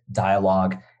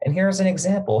 Dialogue. And here's an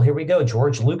example. Here we go.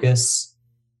 George Lucas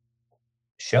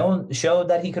showed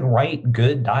that he could write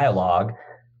good dialogue.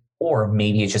 Or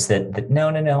maybe it's just that no,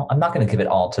 I'm not going to give it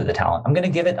all to the talent. I'm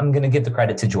going to give the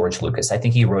credit to George Lucas. I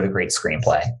think he wrote a great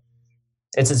screenplay.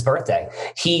 It's his birthday.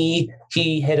 He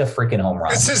hit a freaking home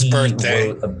run. It's his birthday.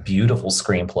 He wrote a beautiful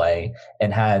screenplay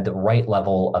and had the right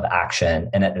level of action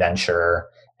and adventure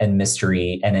and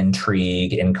mystery and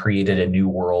intrigue, and created a new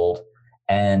world.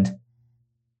 And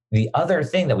the other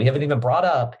thing that we haven't even brought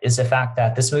up is the fact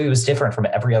that this movie was different from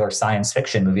every other science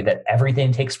fiction movie, that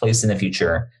everything takes place in the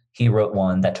future. He wrote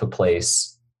one that took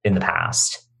place in the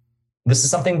past. This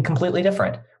is something completely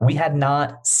different. We had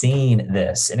not seen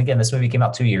this. And again, this movie came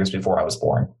out 2 years before I was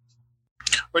born.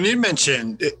 When you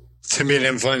mentioned it, to be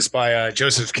influenced by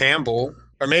Joseph Campbell,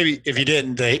 or maybe if you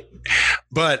didn't,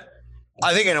 but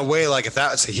I think in a way, like if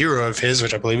that's a hero of his,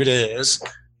 which I believe it is,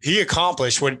 he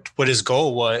accomplished what his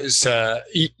goal was.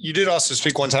 You did also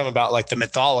speak one time about like the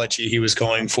mythology he was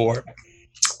going for.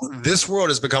 This world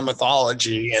has become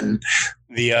mythology, and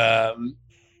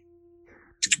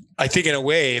I think in a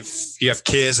way, if you have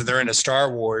kids and they're into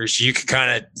Star Wars, you could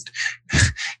kind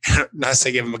of not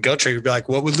say give them a guilt trip, you'd be like,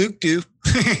 what would Luke do?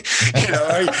 you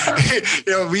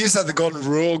know, we used to have the golden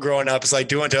rule growing up. It's like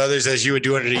do unto others as you would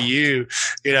do unto you.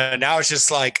 You know, now it's just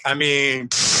like, I mean,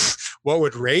 what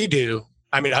would Rey do?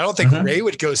 I mean, I don't think Rey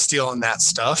would go stealing that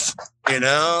stuff, you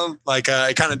know, like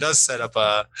it kind of does set up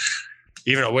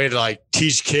even a way to like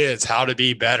teach kids how to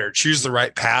be better, choose the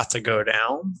right path to go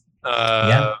down.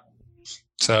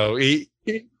 So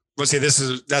let's say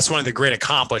that's one of the great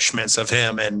accomplishments of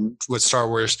him and with Star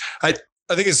Wars. I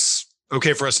think it's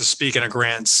okay for us to speak in a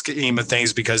grand scheme of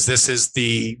things because this is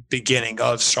the beginning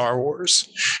of Star Wars,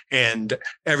 and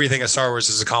everything that Star Wars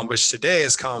has accomplished today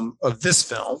has come of this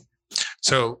film.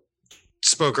 So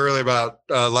spoke earlier about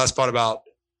last part about,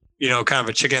 you know, kind of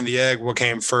a chicken and the egg, what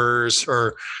came first,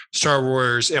 or Star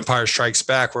Wars Empire Strikes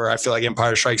Back, where I feel like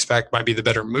Empire Strikes Back might be the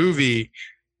better movie,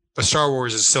 but Star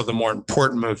Wars is still the more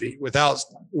important movie. Without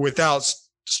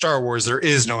Star Wars, there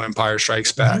is no Empire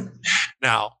Strikes Back.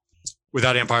 Now,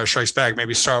 without Empire Strikes Back,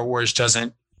 maybe Star Wars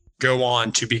doesn't go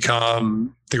on to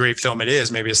become the great film it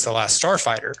is. Maybe it's The Last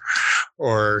Starfighter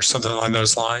or something along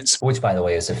those lines. Which, by the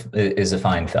way, is a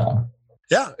fine film.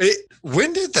 Yeah.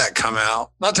 When did that come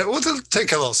out? We'll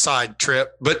take a little side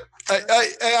trip, but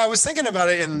I was thinking about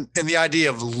it in the idea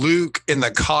of Luke in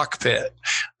the cockpit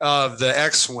of the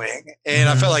X-Wing. And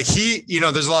I felt like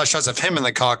there's a lot of shots of him in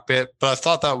the cockpit, but I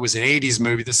thought that was an 80s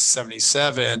movie. This is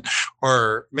 77,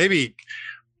 or maybe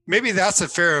that's a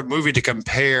fair movie to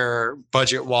compare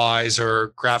budget wise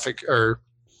or graphic, or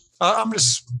I'm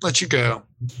just let you go.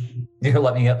 You're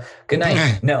letting me go. Good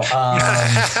night. No.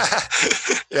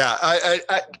 Yeah,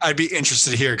 I'd be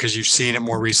interested to hear because you've seen it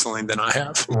more recently than I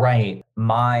have. Right.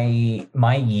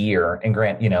 My year, and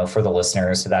grant, for the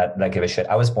listeners that give a shit,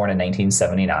 I was born in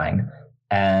 1979,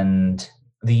 and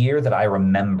the year that I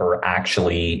remember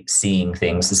actually seeing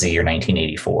things is the year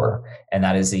 1984, and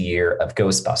that is the year of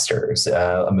Ghostbusters,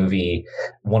 a movie,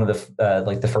 one of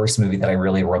the first movie that I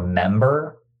really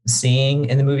remember seeing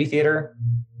in the movie theater.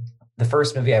 The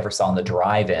first movie I ever saw in the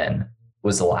drive-in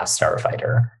was The Last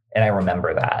Starfighter. And I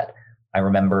remember that. I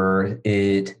remember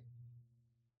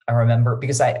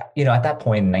because at that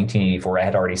point in 1984, I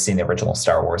had already seen the original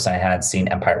Star Wars. And I had seen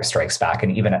Empire Strikes Back.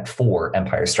 And even at 4,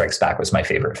 Empire Strikes Back was my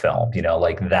favorite film.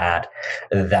 Like that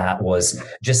was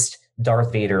just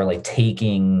Darth Vader, like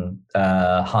taking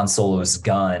Han Solo's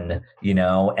gun,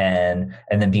 and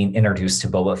then being introduced to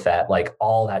Boba Fett, like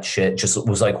all that shit just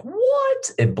was like,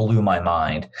 what? It blew my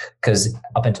mind, because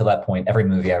up until that point, every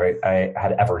movie I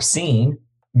had ever seen,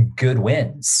 good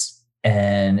wins.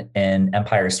 And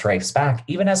Empire Strikes Back,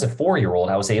 even as a 4-year-old,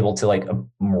 I was able to like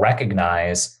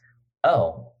recognize,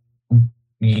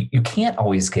 you can't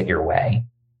always get your way.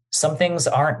 Some things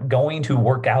aren't going to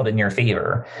work out in your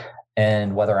favor.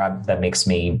 And whether that makes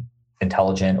me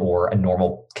intelligent or a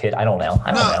normal kid. I don't know.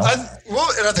 I don't know.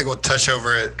 And I think we'll touch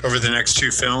over it over the next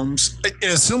two films. In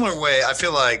a similar way, I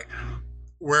feel like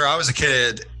where I was a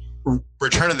kid,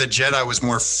 Return of the Jedi was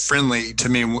more friendly to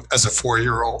me as a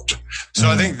 4-year-old. So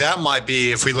I think that might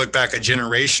be, if we look back, a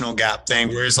generational gap thing,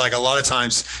 whereas like a lot of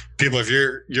times people of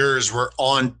yours were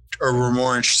on or were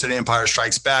more interested in Empire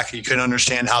Strikes Back. You couldn't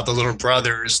understand how the little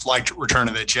brothers liked Return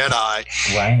of the Jedi.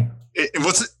 Right.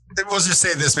 We'll just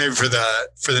say this maybe for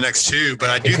the next two, but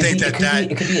I do think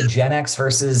it could be a Gen X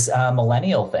versus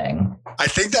millennial thing. I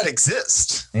think that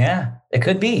exists. Yeah, it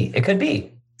could be. It could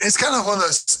be. It's kind of one of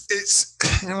those.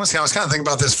 I was kind of thinking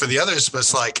about this for the others, but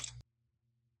it's like,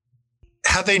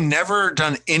 had they never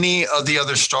done any of the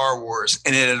other Star Wars,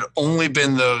 and it had only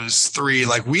been those three,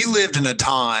 like we lived in a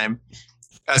time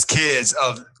as kids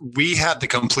of we had the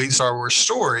complete Star Wars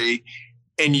story,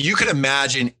 and you could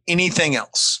imagine anything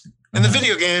else. And the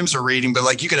video games are reading, but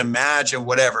like you could imagine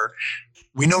whatever.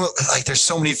 We know, like there's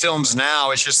so many films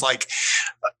now. It's just like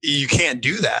you can't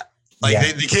do that.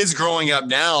 Like the kids growing up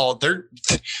now, they're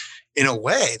in a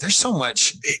way, there's so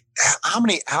much. How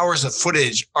many hours of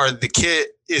footage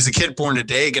is a kid born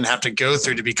today going to have to go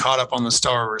through to be caught up on the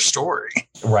Star Wars story?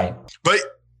 Right. But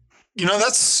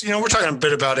that's we're talking a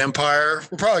bit about Empire.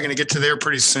 We're probably going to get to there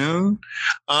pretty soon.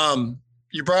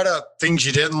 You brought up things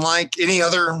you didn't like. Any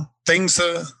other things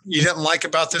you didn't like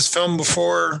about this film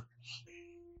before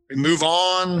we move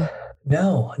on?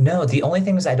 No. The only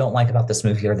things I don't like about this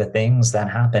movie are the things that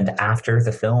happened after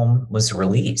the film was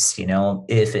released.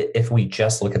 If we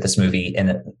just look at this movie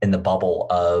in the bubble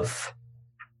of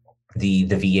the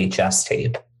VHS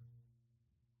tape,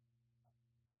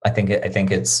 I think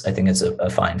it's a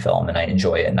fine film, and I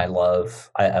enjoy it, and I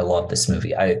love this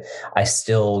movie. I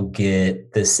still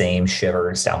get the same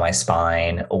shivers down my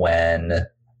spine when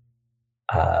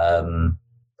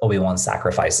Obi-Wan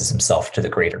sacrifices himself to the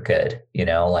greater good.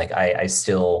 Like I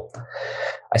still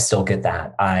get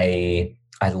that. I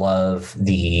love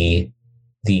the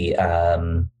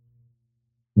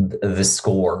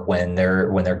score when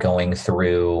they're going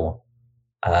through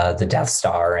the Death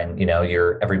Star, and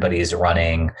everybody's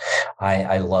running.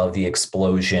 I love the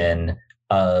explosion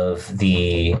of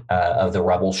the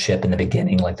rebel ship in the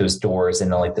beginning, like those doors,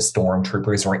 and then like the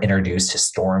stormtroopers were introduced to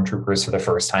stormtroopers for the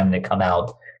first time, and they come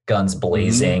out guns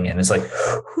blazing, and it's like,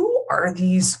 who are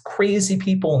these crazy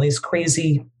people in these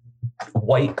crazy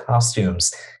white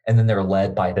costumes? And then they're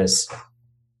led by this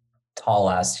tall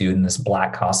ass dude in this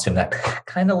black costume that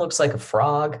kind of looks like a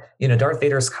frog. Darth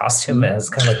Vader's costume has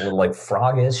kind of like a little like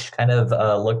froggish kind of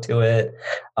look to it.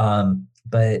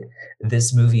 But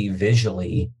this movie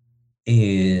visually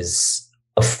is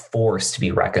a force to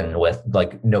be reckoned with,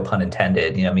 like no pun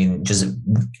intended.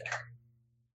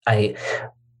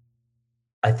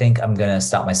 I think I'm going to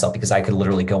stop myself because I could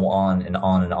literally go on and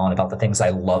on and on about the things I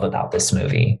love about this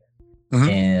movie. Mm-hmm.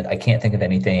 And I can't think of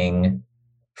anything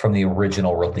from the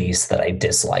original release that I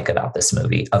dislike about this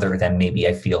movie, other than maybe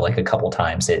I feel like a couple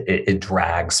times it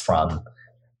drags from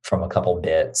a couple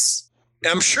bits.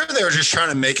 I'm sure they were just trying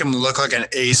to make him look like an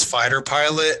ace fighter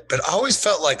pilot, but I always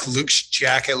felt like Luke's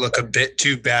jacket looked a bit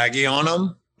too baggy on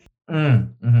him.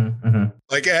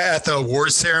 Like at the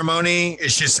award ceremony,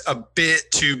 it's just a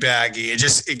bit too baggy.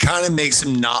 It kind of makes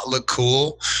him not look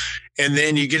cool. And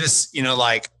then you get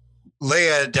like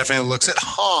Leia definitely looks at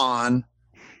Han,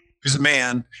 who's a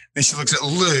man. Then she looks at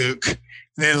Luke.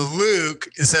 And then Luke,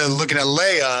 instead of looking at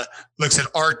Leia, looks at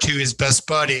R2, his best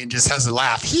buddy, and just has a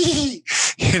laugh.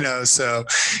 So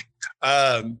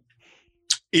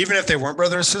even if they weren't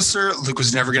brother and sister, Luke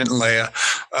was never getting Leia.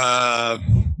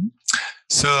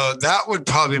 So that would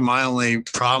probably be my only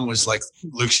problem, was like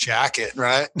Luke's jacket,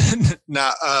 right?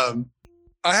 Now,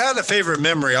 I had a favorite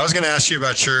memory. I was going to ask you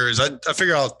about yours. I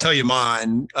figure I'll tell you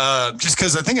mine, just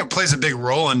because I think it plays a big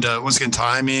role into once again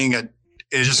timing. It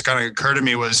just kind of occurred to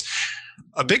me was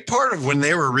a big part of when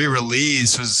they were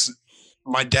re-released was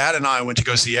my dad and I went to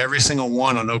go see every single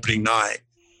one on opening night.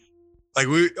 Like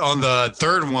on the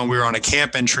third one, we were on a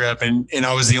camping trip, and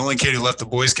I was the only kid who left the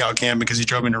Boy Scout camp because he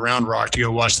drove me to Round Rock to go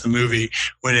watch the movie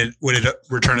when it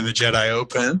Return of the Jedi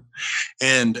opened.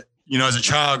 And as a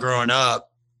child growing up,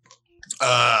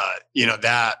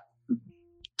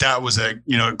 that was a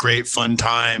great fun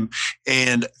time,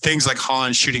 and things like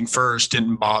Han shooting first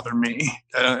didn't bother me.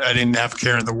 I didn't have a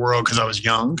care in the world because I was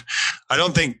young. I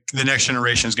don't think the next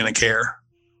generation is going to care.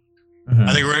 Mm-hmm.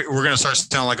 I think we're going to start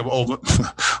sounding like an old.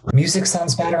 Music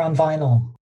sounds better on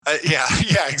vinyl. Yeah,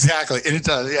 exactly, and it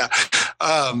does. Yeah,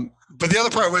 but the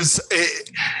other part was,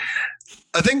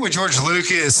 I think with George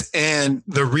Lucas and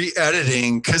the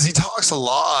re-editing, because he talks a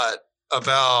lot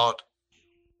about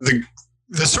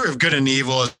the story of good and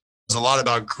evil as a lot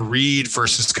about greed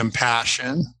versus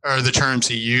compassion, are the terms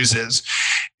he uses.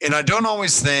 And I don't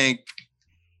always think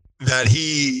that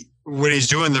when he's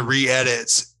doing the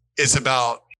re-edits, it's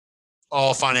about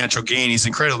all financial gain. He's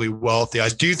incredibly wealthy. I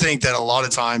do think that a lot of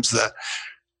times that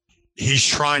he's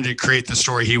trying to create the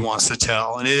story he wants to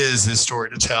tell, and it is his story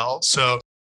to tell. So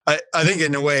I think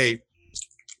in a way,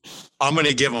 I'm going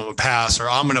to give him a pass, or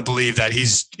I'm going to believe that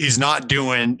he's not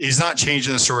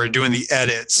changing the story, doing the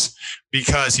edits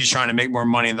because he's trying to make more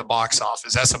money in the box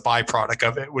office. That's a byproduct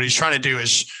of it. What he's trying to do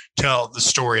is tell the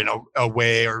story in a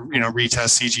way, or,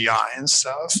 retest CGI and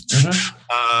stuff.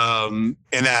 Mm-hmm.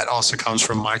 And that also comes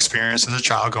from my experience as a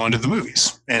child going to the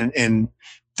movies. And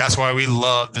that's why we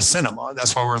love the cinema.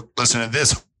 That's why we're listening to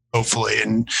this, hopefully.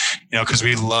 And, because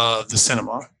we love the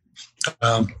cinema.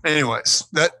 Anyways,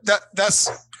 that's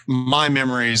my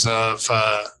memories of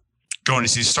going to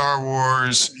see Star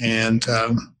Wars, and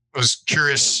was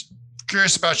curious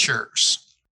about yours.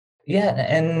 Yeah,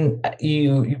 and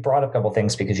you brought up a couple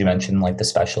things because you mentioned like the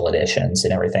special editions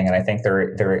and everything, and I think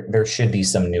there should be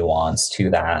some nuance to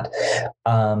that.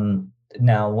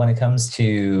 Now, when it comes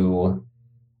to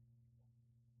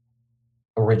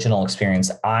original experience,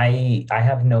 I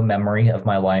have no memory of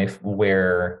my life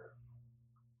where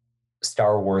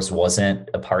Star Wars wasn't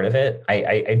a part of it.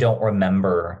 I don't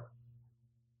remember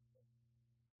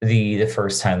the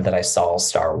first time that I saw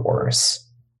Star Wars.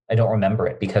 I don't remember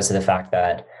it because of the fact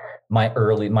that my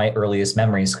earliest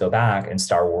memories go back, and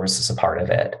Star Wars is a part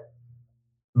of it.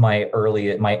 My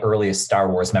earliest Star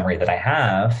Wars memory that I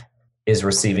have is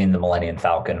receiving the Millennium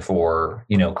Falcon for,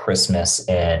 Christmas,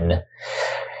 and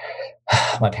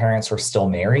my parents were still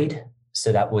married.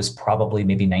 So that was probably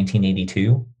maybe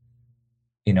 1982.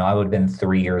 I would have been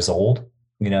 3 years old,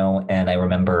 and I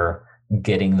remember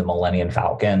getting the Millennium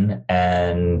Falcon.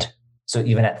 And so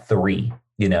even at 3,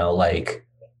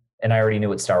 and I already knew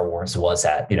what Star Wars was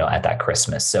at that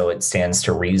Christmas. So it stands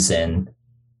to reason,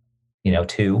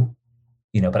 2,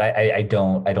 but I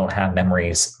don't have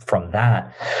memories from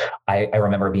that. I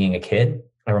remember being a kid.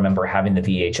 I remember having the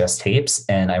VHS tapes,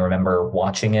 and I remember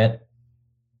watching it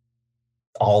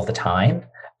all the time.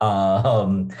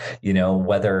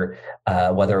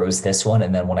 Whether it was this one,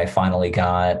 and then when I finally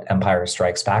got Empire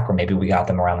Strikes Back, or maybe we got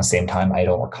them around the same time, I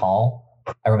don't recall.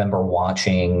 I remember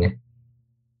watching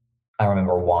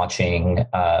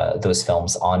those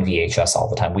films on VHS all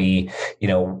the time.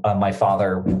 My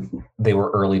father, they were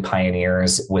early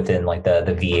pioneers within like the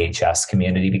VHS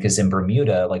community, because in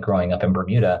Bermuda, like growing up in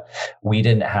Bermuda, we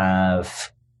didn't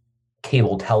have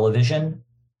cable television,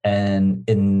 and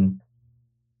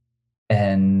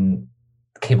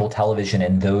cable television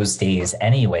in those days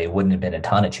anyway wouldn't have been a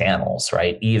ton of channels,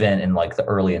 right? Even in like the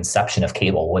early inception of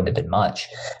cable wouldn't have been much.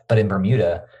 But in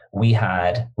Bermuda, we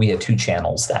had 2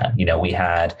 channels then.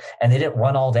 And they didn't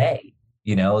run all day.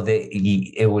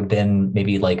 It would have been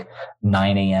maybe like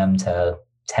 9 a.m. to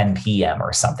 10 p.m.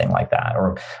 or something like that,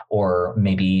 or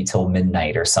maybe till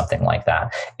midnight or something like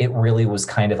that. It really was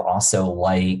kind of also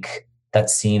like that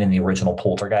scene in the original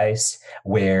Poltergeist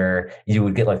where you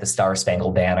would get like the Star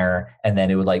Spangled Banner, and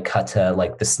then it would like cut to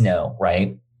like the snow,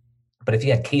 right? But if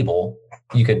you had cable,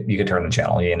 you could turn the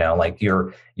channel, like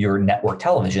your network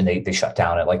television, they shut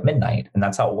down at like midnight. And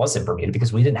that's how it was in Bermuda,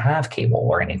 because we didn't have cable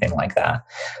or anything like that.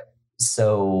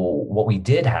 So what we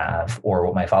did have, or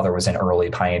what my father was an early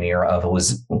pioneer of,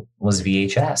 was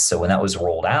VHS. So when that was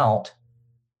rolled out,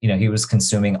 he was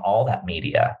consuming all that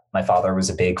media. My father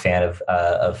was a big fan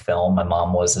of film. My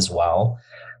mom was as well.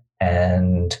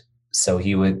 And so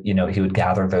he would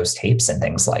gather those tapes and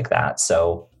things like that.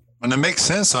 So, and it makes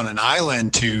sense on an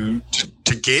island to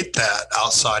gate that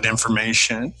outside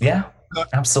information. Yeah,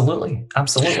 absolutely.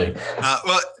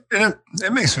 Well,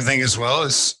 it makes me think as well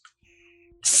as,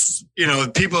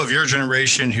 people of your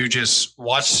generation who just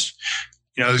watch,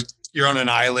 you're on an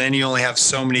island, you only have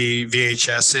so many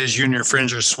VHSs, you and your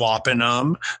friends are swapping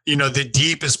them. The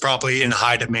Deep is probably in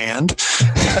high demand.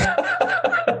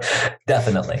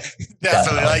 Definitely.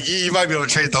 Like you might be able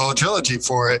to trade the whole trilogy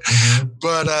for it.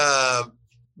 Mm-hmm.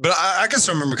 But I can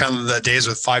still remember kind of the days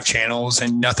with 5 channels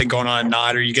and nothing going on at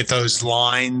night, or you get those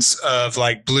lines of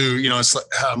like blue, it's like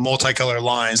multicolor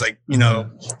lines, like,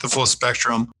 the full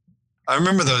spectrum. I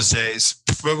remember those days.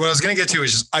 But what I was going to get to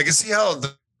is just, I can see how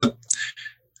the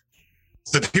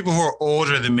people who are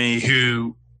older than me,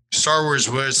 who Star Wars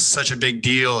was such a big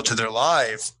deal to their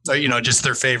life, just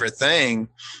their favorite thing.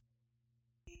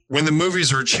 When the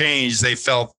movies were changed, they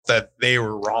felt that they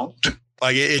were wronged.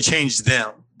 Like it changed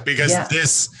them, because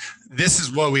this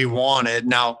is what we wanted.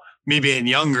 Now, me being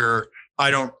younger,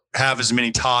 I don't have as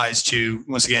many ties to,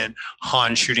 once again,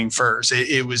 Han shooting first.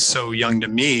 It was so young to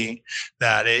me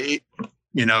that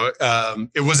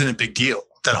it wasn't a big deal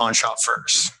that Han shot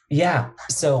first. Yeah.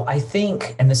 So I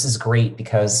think, and this is great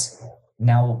because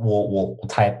now we'll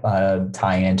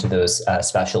tie into those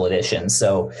special editions.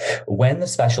 So when the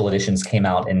special editions came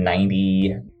out in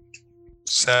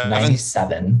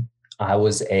 97, I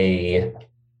was a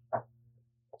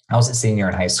senior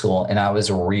in high school, and I was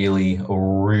really,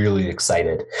 really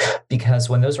excited because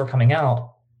when those were coming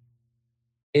out,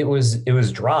 it was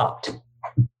dropped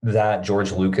that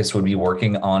George Lucas would be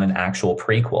working on an actual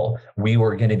prequel. We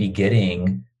were going to be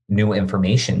getting new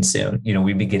information soon.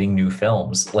 We'd be getting new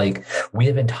films. Like, we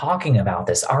have been talking about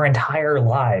this our entire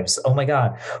lives. Oh my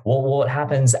God. Well, what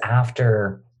happens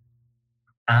after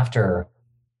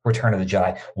Return of the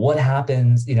Jedi? What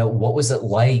happens? What was it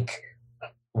like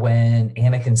when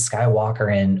Anakin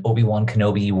Skywalker and Obi-Wan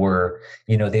Kenobi were,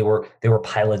 they were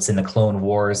pilots in the Clone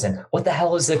Wars, and what the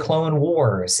hell is the Clone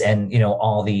Wars? And,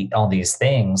 all these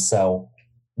things. So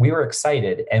we were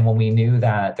excited. And when we knew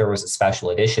that there was a special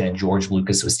edition and George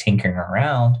Lucas was tinkering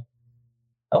around,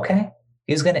 okay,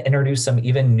 he's going to introduce some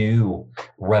even new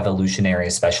revolutionary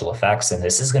special effects. And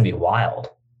this is going to be wild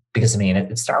because,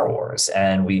 it's Star Wars.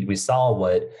 And we saw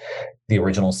what the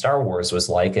original Star Wars was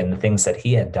like and the things that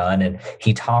he had done. And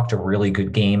he talked a really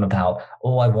good game about,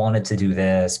 I wanted to do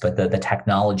this, but the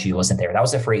technology wasn't there. That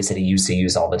was a phrase that he used to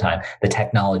use all the time. The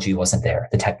technology wasn't there.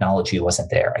 The technology wasn't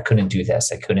there. I couldn't do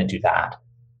this. I couldn't do that.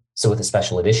 So with the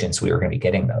special editions, we were going to be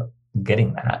getting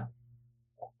that.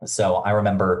 So I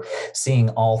remember seeing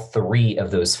all three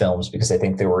of those films because I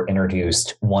think they were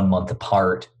introduced 1 month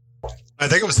apart. I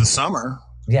think it was the summer.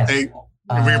 Yeah. We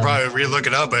could probably look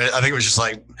it up, but I think it was just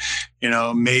like,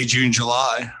 May, June,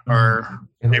 July, or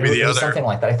maybe the other. Something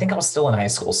like that. I think I was still in high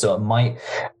school, so it might,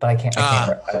 but I can't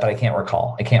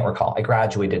recall. I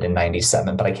graduated in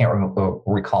 97, but I can't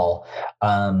recall.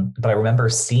 But I remember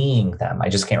seeing them. I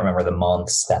just can't remember the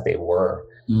months that they were.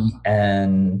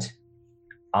 And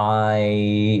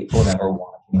I remember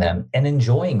watching them and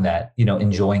enjoying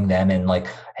them and like,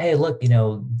 hey, look,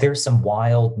 there's some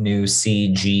wild new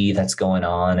CG that's going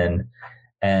on,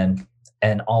 and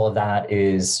all of that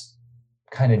is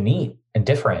kind of neat and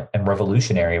different and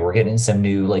revolutionary. We're getting some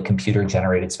new like computer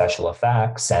generated special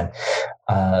effects, and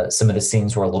some of the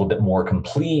scenes were a little bit more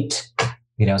complete,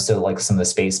 so like some of the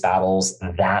space battles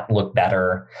that look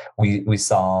better. We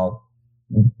saw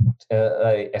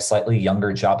a slightly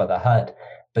younger Jabba the Hutt,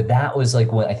 but that was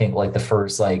like when I think like the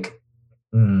first like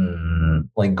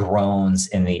groans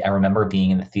I remember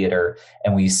being in the theater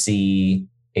and we see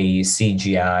a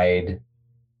CGI'd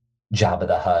Jabba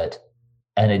the Hutt,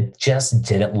 and it just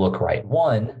didn't look right.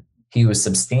 One, he was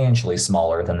substantially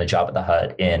smaller than the Jabba the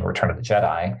Hutt in Return of the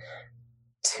Jedi.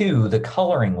 Two, the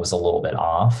coloring was a little bit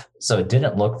off, so it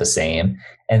didn't look the same.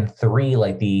 And three,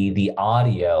 like the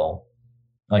audio,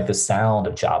 like the sound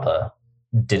of Jabba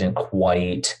didn't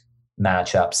quite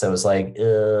match up. So it was like,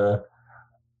 I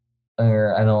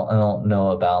don't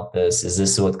know about this. Is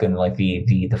this what's going to like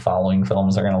the following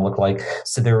films are going to look like?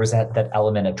 So there was that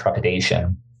element of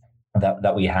trepidation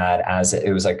that we had as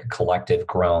it was like a collective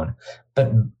groan.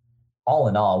 But all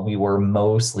in all, we were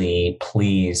mostly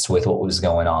pleased with what was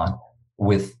going on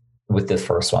with the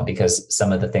first one, because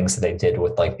some of the things that they did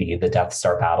with like the Death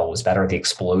Star battle was better. The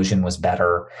explosion was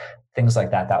better. Things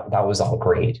like that was all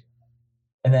great.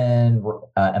 And then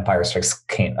Empire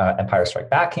Strike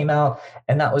Back came out,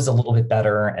 and that was a little bit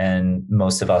better. And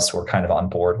most of us were kind of on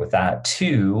board with that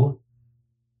too.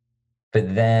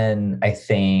 But then I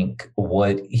think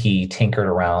what he tinkered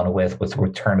around with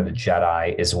Return of the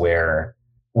Jedi is where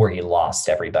he lost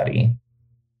everybody,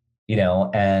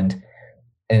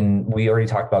 and we already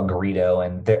talked about Greedo,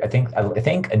 and I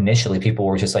think initially people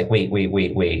were just like, wait,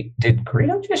 did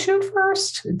Greedo just shoot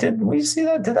first? Did we see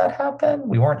that? Did that happen?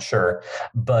 We weren't sure.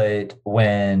 But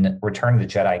when Return of the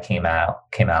Jedi came out,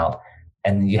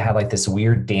 and you had like this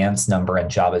weird dance number in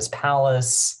Jabba's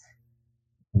palace,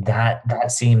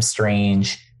 that seems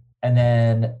strange. And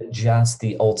then just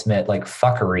the ultimate like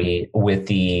fuckery with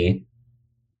the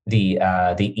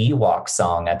Ewok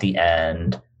song at the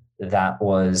end that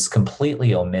was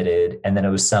completely omitted, and then it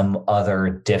was some other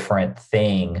different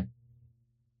thing,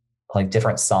 like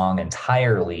different song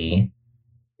entirely.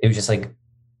 It was just like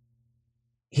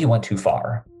he went too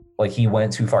far.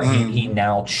 He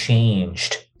now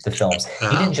changed the films. He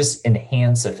didn't just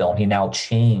enhance the film, he now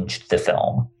changed the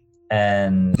film.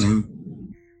 And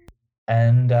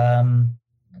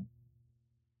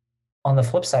on the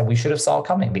flip side, we should have saw it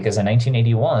coming, because in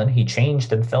 1981, he changed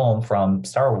the film from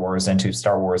Star Wars into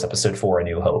Star Wars Episode 4: A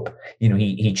New Hope.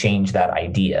 He changed that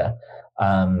idea.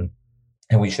 And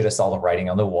we should have saw the writing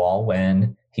on the wall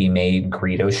when He made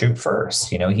Greedo shoot first.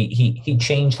 He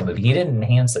changed the movie. He didn't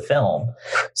enhance the film.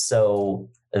 So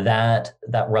that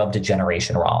rubbed a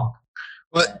generation wrong.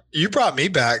 Well, you brought me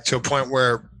back to a point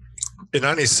where in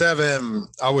 97,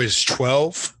 I was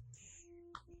 12.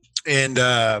 And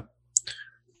I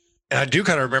do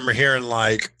kind of remember hearing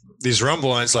like these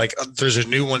rumblings, like there's a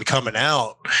new one coming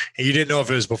out, and you didn't know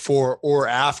if it was before or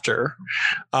after.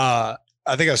 I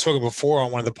think I've spoken before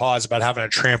on one of the pods about having a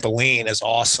trampoline is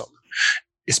awesome,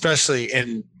 especially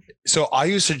in. So I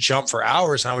used to jump for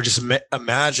hours, and I would just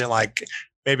imagine like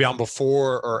maybe I'm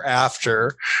before or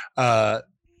after one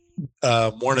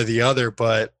or the other.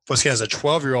 But once again, as a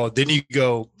 12-year-old, then you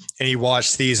go and you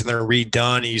watch these and they're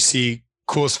redone, and you see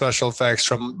cool special effects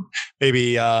from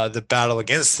maybe the battle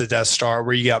against the Death Star,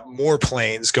 where you got more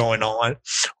planes going on,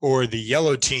 or the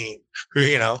Yellow Team, who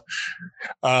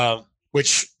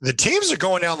which the teams are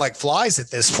going down like flies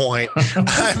at this point.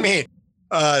 I mean,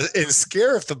 and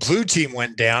scare if the Blue Team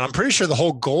went down. I'm pretty sure the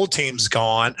whole Gold Team's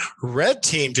gone. Red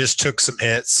Team just took some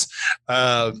hits.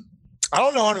 I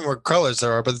don't know how many more colors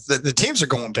there are, but the teams are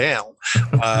going down.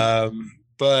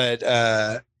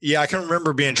 Yeah, I can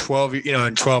remember being 12,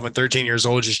 and 12 and 13 years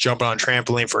old, just jumping on a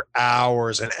trampoline for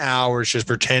hours and hours, just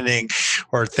pretending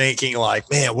or thinking like,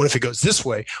 man, what if it goes this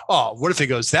way? Oh, what if it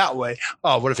goes that way?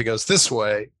 Oh, what if it goes this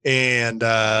way? And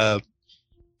that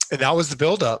was the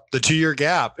buildup, the 2-year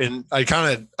gap. And I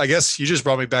guess you just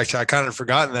brought me back to, I kind of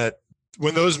forgotten that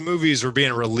when those movies were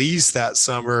being released that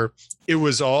summer, it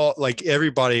was all like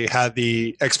everybody had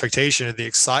the expectation and the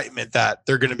excitement that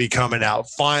they're going to be coming out.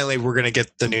 Finally, we're going to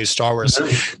get the new Star Wars.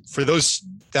 For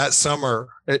that summer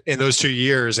in those 2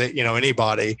 years,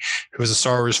 anybody who was a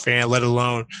Star Wars fan, let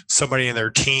alone somebody in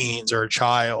their teens or a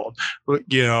child,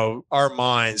 our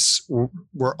minds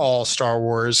were all Star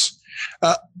Wars.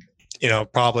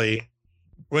 Probably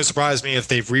wouldn't surprise me if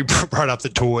they've brought up the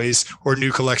toys or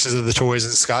new collections of the toys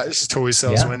and toy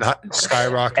salesmen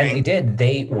skyrocketing. And they did.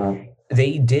 They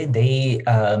did.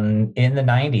 In the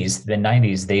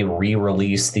 90s, they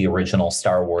re-released the original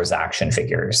Star Wars action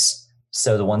figures.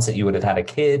 So the ones that you would have had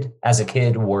as a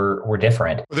kid were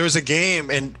different. There was a game,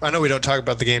 and I know we don't talk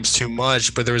about the games too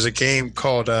much, but there was a game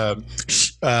called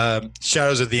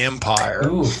Shadows of the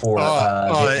Empire. Ooh, for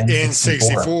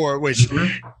N64, which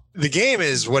the game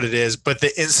is what it is, but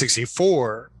the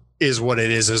N64 is what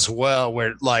it is as well,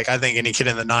 where like I think any kid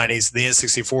in the 90s, the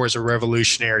N64 is a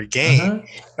revolutionary game,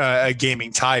 a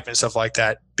gaming type and stuff like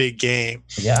that. Big game.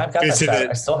 Yeah, I've got that.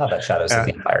 I still have that Shadows of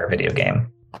the Empire video game.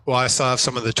 Well, I still have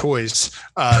some of the toys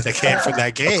that came from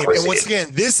that game. And once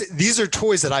again, these are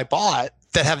toys that I bought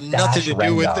that have nothing to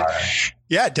do with it.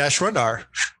 Yeah, Dash Rendar.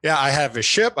 Yeah, I have a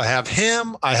ship. I have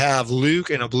him. I have Luke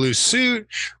in a blue suit.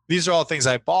 These are all things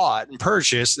I bought and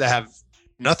purchased that have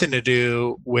nothing to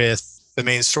do with the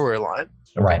main storyline.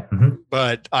 Right.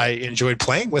 But I enjoyed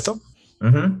playing with them.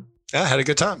 Yeah, I had a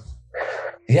good time.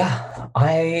 Yeah,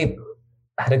 I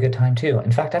had a good time too.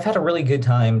 In fact, I've had a really good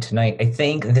time tonight. I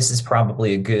think this is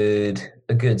probably a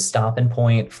good stopping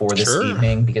point for this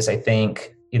evening, because I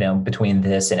think, between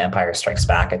this and Empire Strikes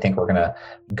Back, I think we're going to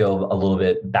go a little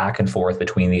bit back and forth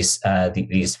between these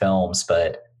films,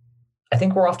 but I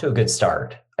think we're off to a good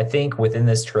start. I think within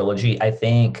this trilogy, I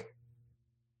think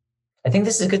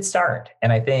this is a good start.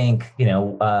 And I think,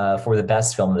 for the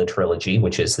best film of the trilogy,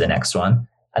 which is the next one,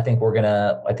 I think we're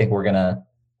really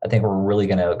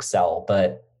going to excel.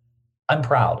 But I'm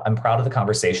proud. I'm proud of the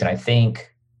conversation. I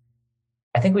think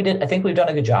we've done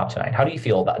a good job tonight. How do you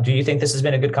feel about it? Do you think this has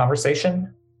been a good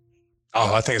conversation?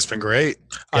 Oh, I think it's been great.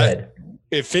 Good.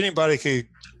 If anybody could,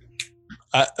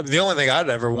 the only thing I'd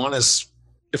ever want is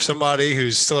if somebody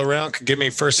who's still around could give me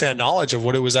firsthand knowledge of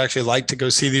what it was actually like to go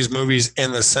see these movies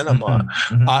in the cinema.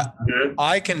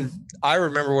 I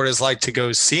remember what it's like to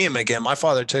go see them again. My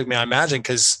father took me, I imagine,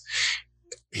 because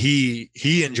he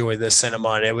enjoyed the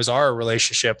cinema and it was our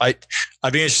relationship. I'd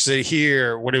be interested to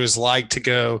hear what it was like to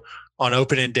go on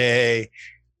opening day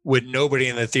with nobody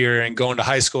in the theater and going to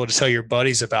high school to tell your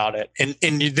buddies about it. And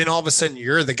then all of a sudden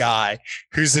you're the guy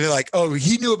who's like, oh,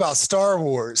 he knew about Star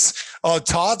Wars. Oh,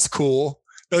 Todd's cool.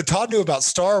 No, Todd knew about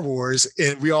Star Wars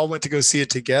and we all went to go see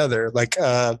it together. Like,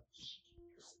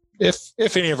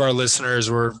 if any of our listeners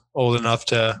were old enough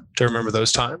to remember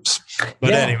those times.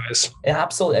 But anyways. Yeah,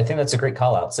 absolutely. I think that's a great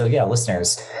call out. So yeah,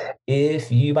 listeners,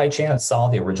 if you by chance saw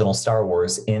the original Star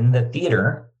Wars in the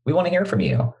theater, we want to hear from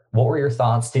you. What were your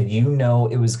thoughts? Did you know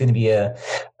it was going to be a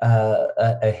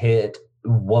hit?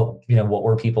 What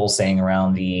were people saying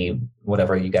around the,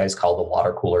 whatever you guys call the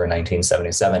water cooler in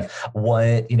 1977?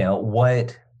 What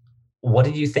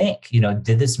did you think?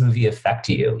 Did this movie affect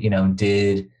you?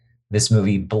 Did this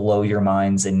movie blow your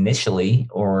minds initially,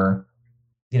 or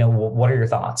what are your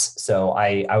thoughts? So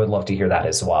I would love to hear that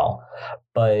as well.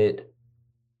 But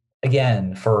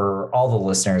again, for all the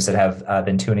listeners that have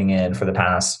been tuning in for the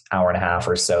past hour and a half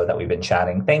or so that we've been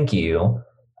chatting, thank you.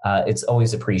 It's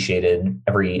always appreciated,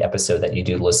 every episode that you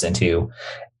do listen to.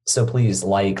 So please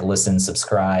listen,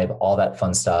 subscribe, all that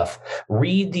fun stuff.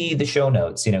 Read the show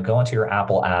notes, go into your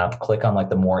Apple app, click on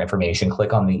the more information,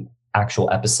 click on the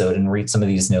actual episode and read some of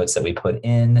these notes that we put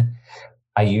in.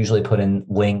 I usually put in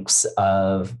links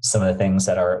of some of the things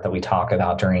that we talk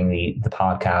about during the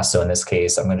podcast. So in this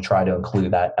case, I'm going to try to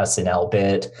include that SNL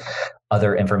bit,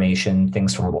 other information,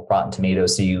 things from Rotten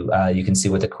Tomatoes, so you can see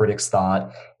what the critics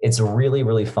thought. It's really,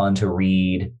 really fun to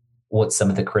read what some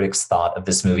of the critics thought of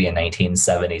this movie in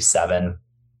 1977.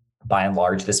 By and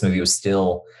large, this movie was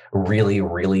still really,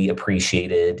 really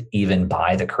appreciated even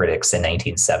by the critics in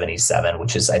 1977,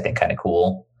 which is, I think, kind of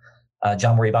cool.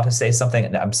 John, were you about to say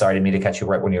something? I'm sorry, I didn't mean to catch you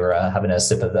right when you were having a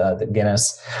sip of the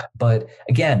Guinness. But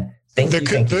again,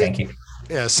 thank you.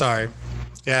 Yeah, sorry.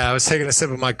 Yeah, I was taking a sip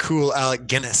of my cool Alec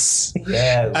Guinness.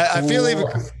 Yeah, I feel even.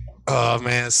 Oh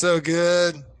man, so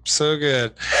good, so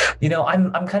good.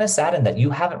 I'm kind of saddened that you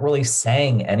haven't really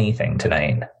sang anything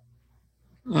tonight.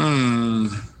 Man.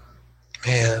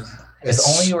 If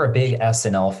only you were a big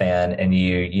SNL fan and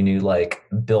you knew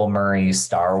Bill Murray,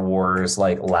 Star Wars,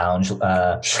 lounge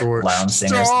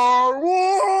singers. Star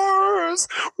Wars,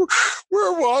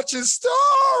 we're watching Star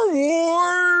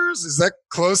Wars. Is that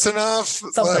close enough?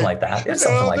 Something like that. It's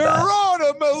something like that. They're on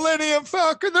a Millennium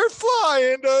Falcon. They're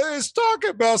flying. It's talking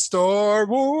about Star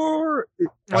Wars.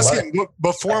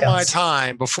 Before my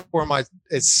time.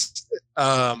 It's.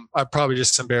 I probably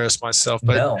just embarrassed myself.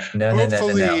 But no.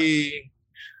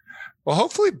 Well,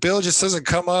 hopefully Bill just doesn't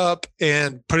come up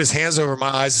and put his hands over my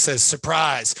eyes and says,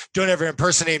 "Surprise! Don't ever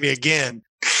impersonate me again."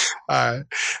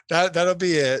 That'll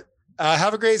be it.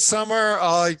 Have a great summer.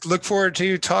 I look forward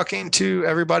to talking to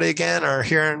everybody again or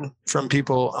hearing from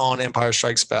people on Empire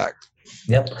Strikes Back.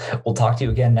 Yep. We'll talk to you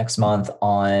again next month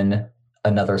on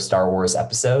another Star Wars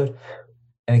episode.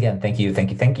 And again, thank you.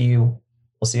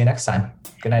 We'll see you next time.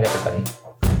 Good night, everybody.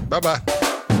 Bye-bye.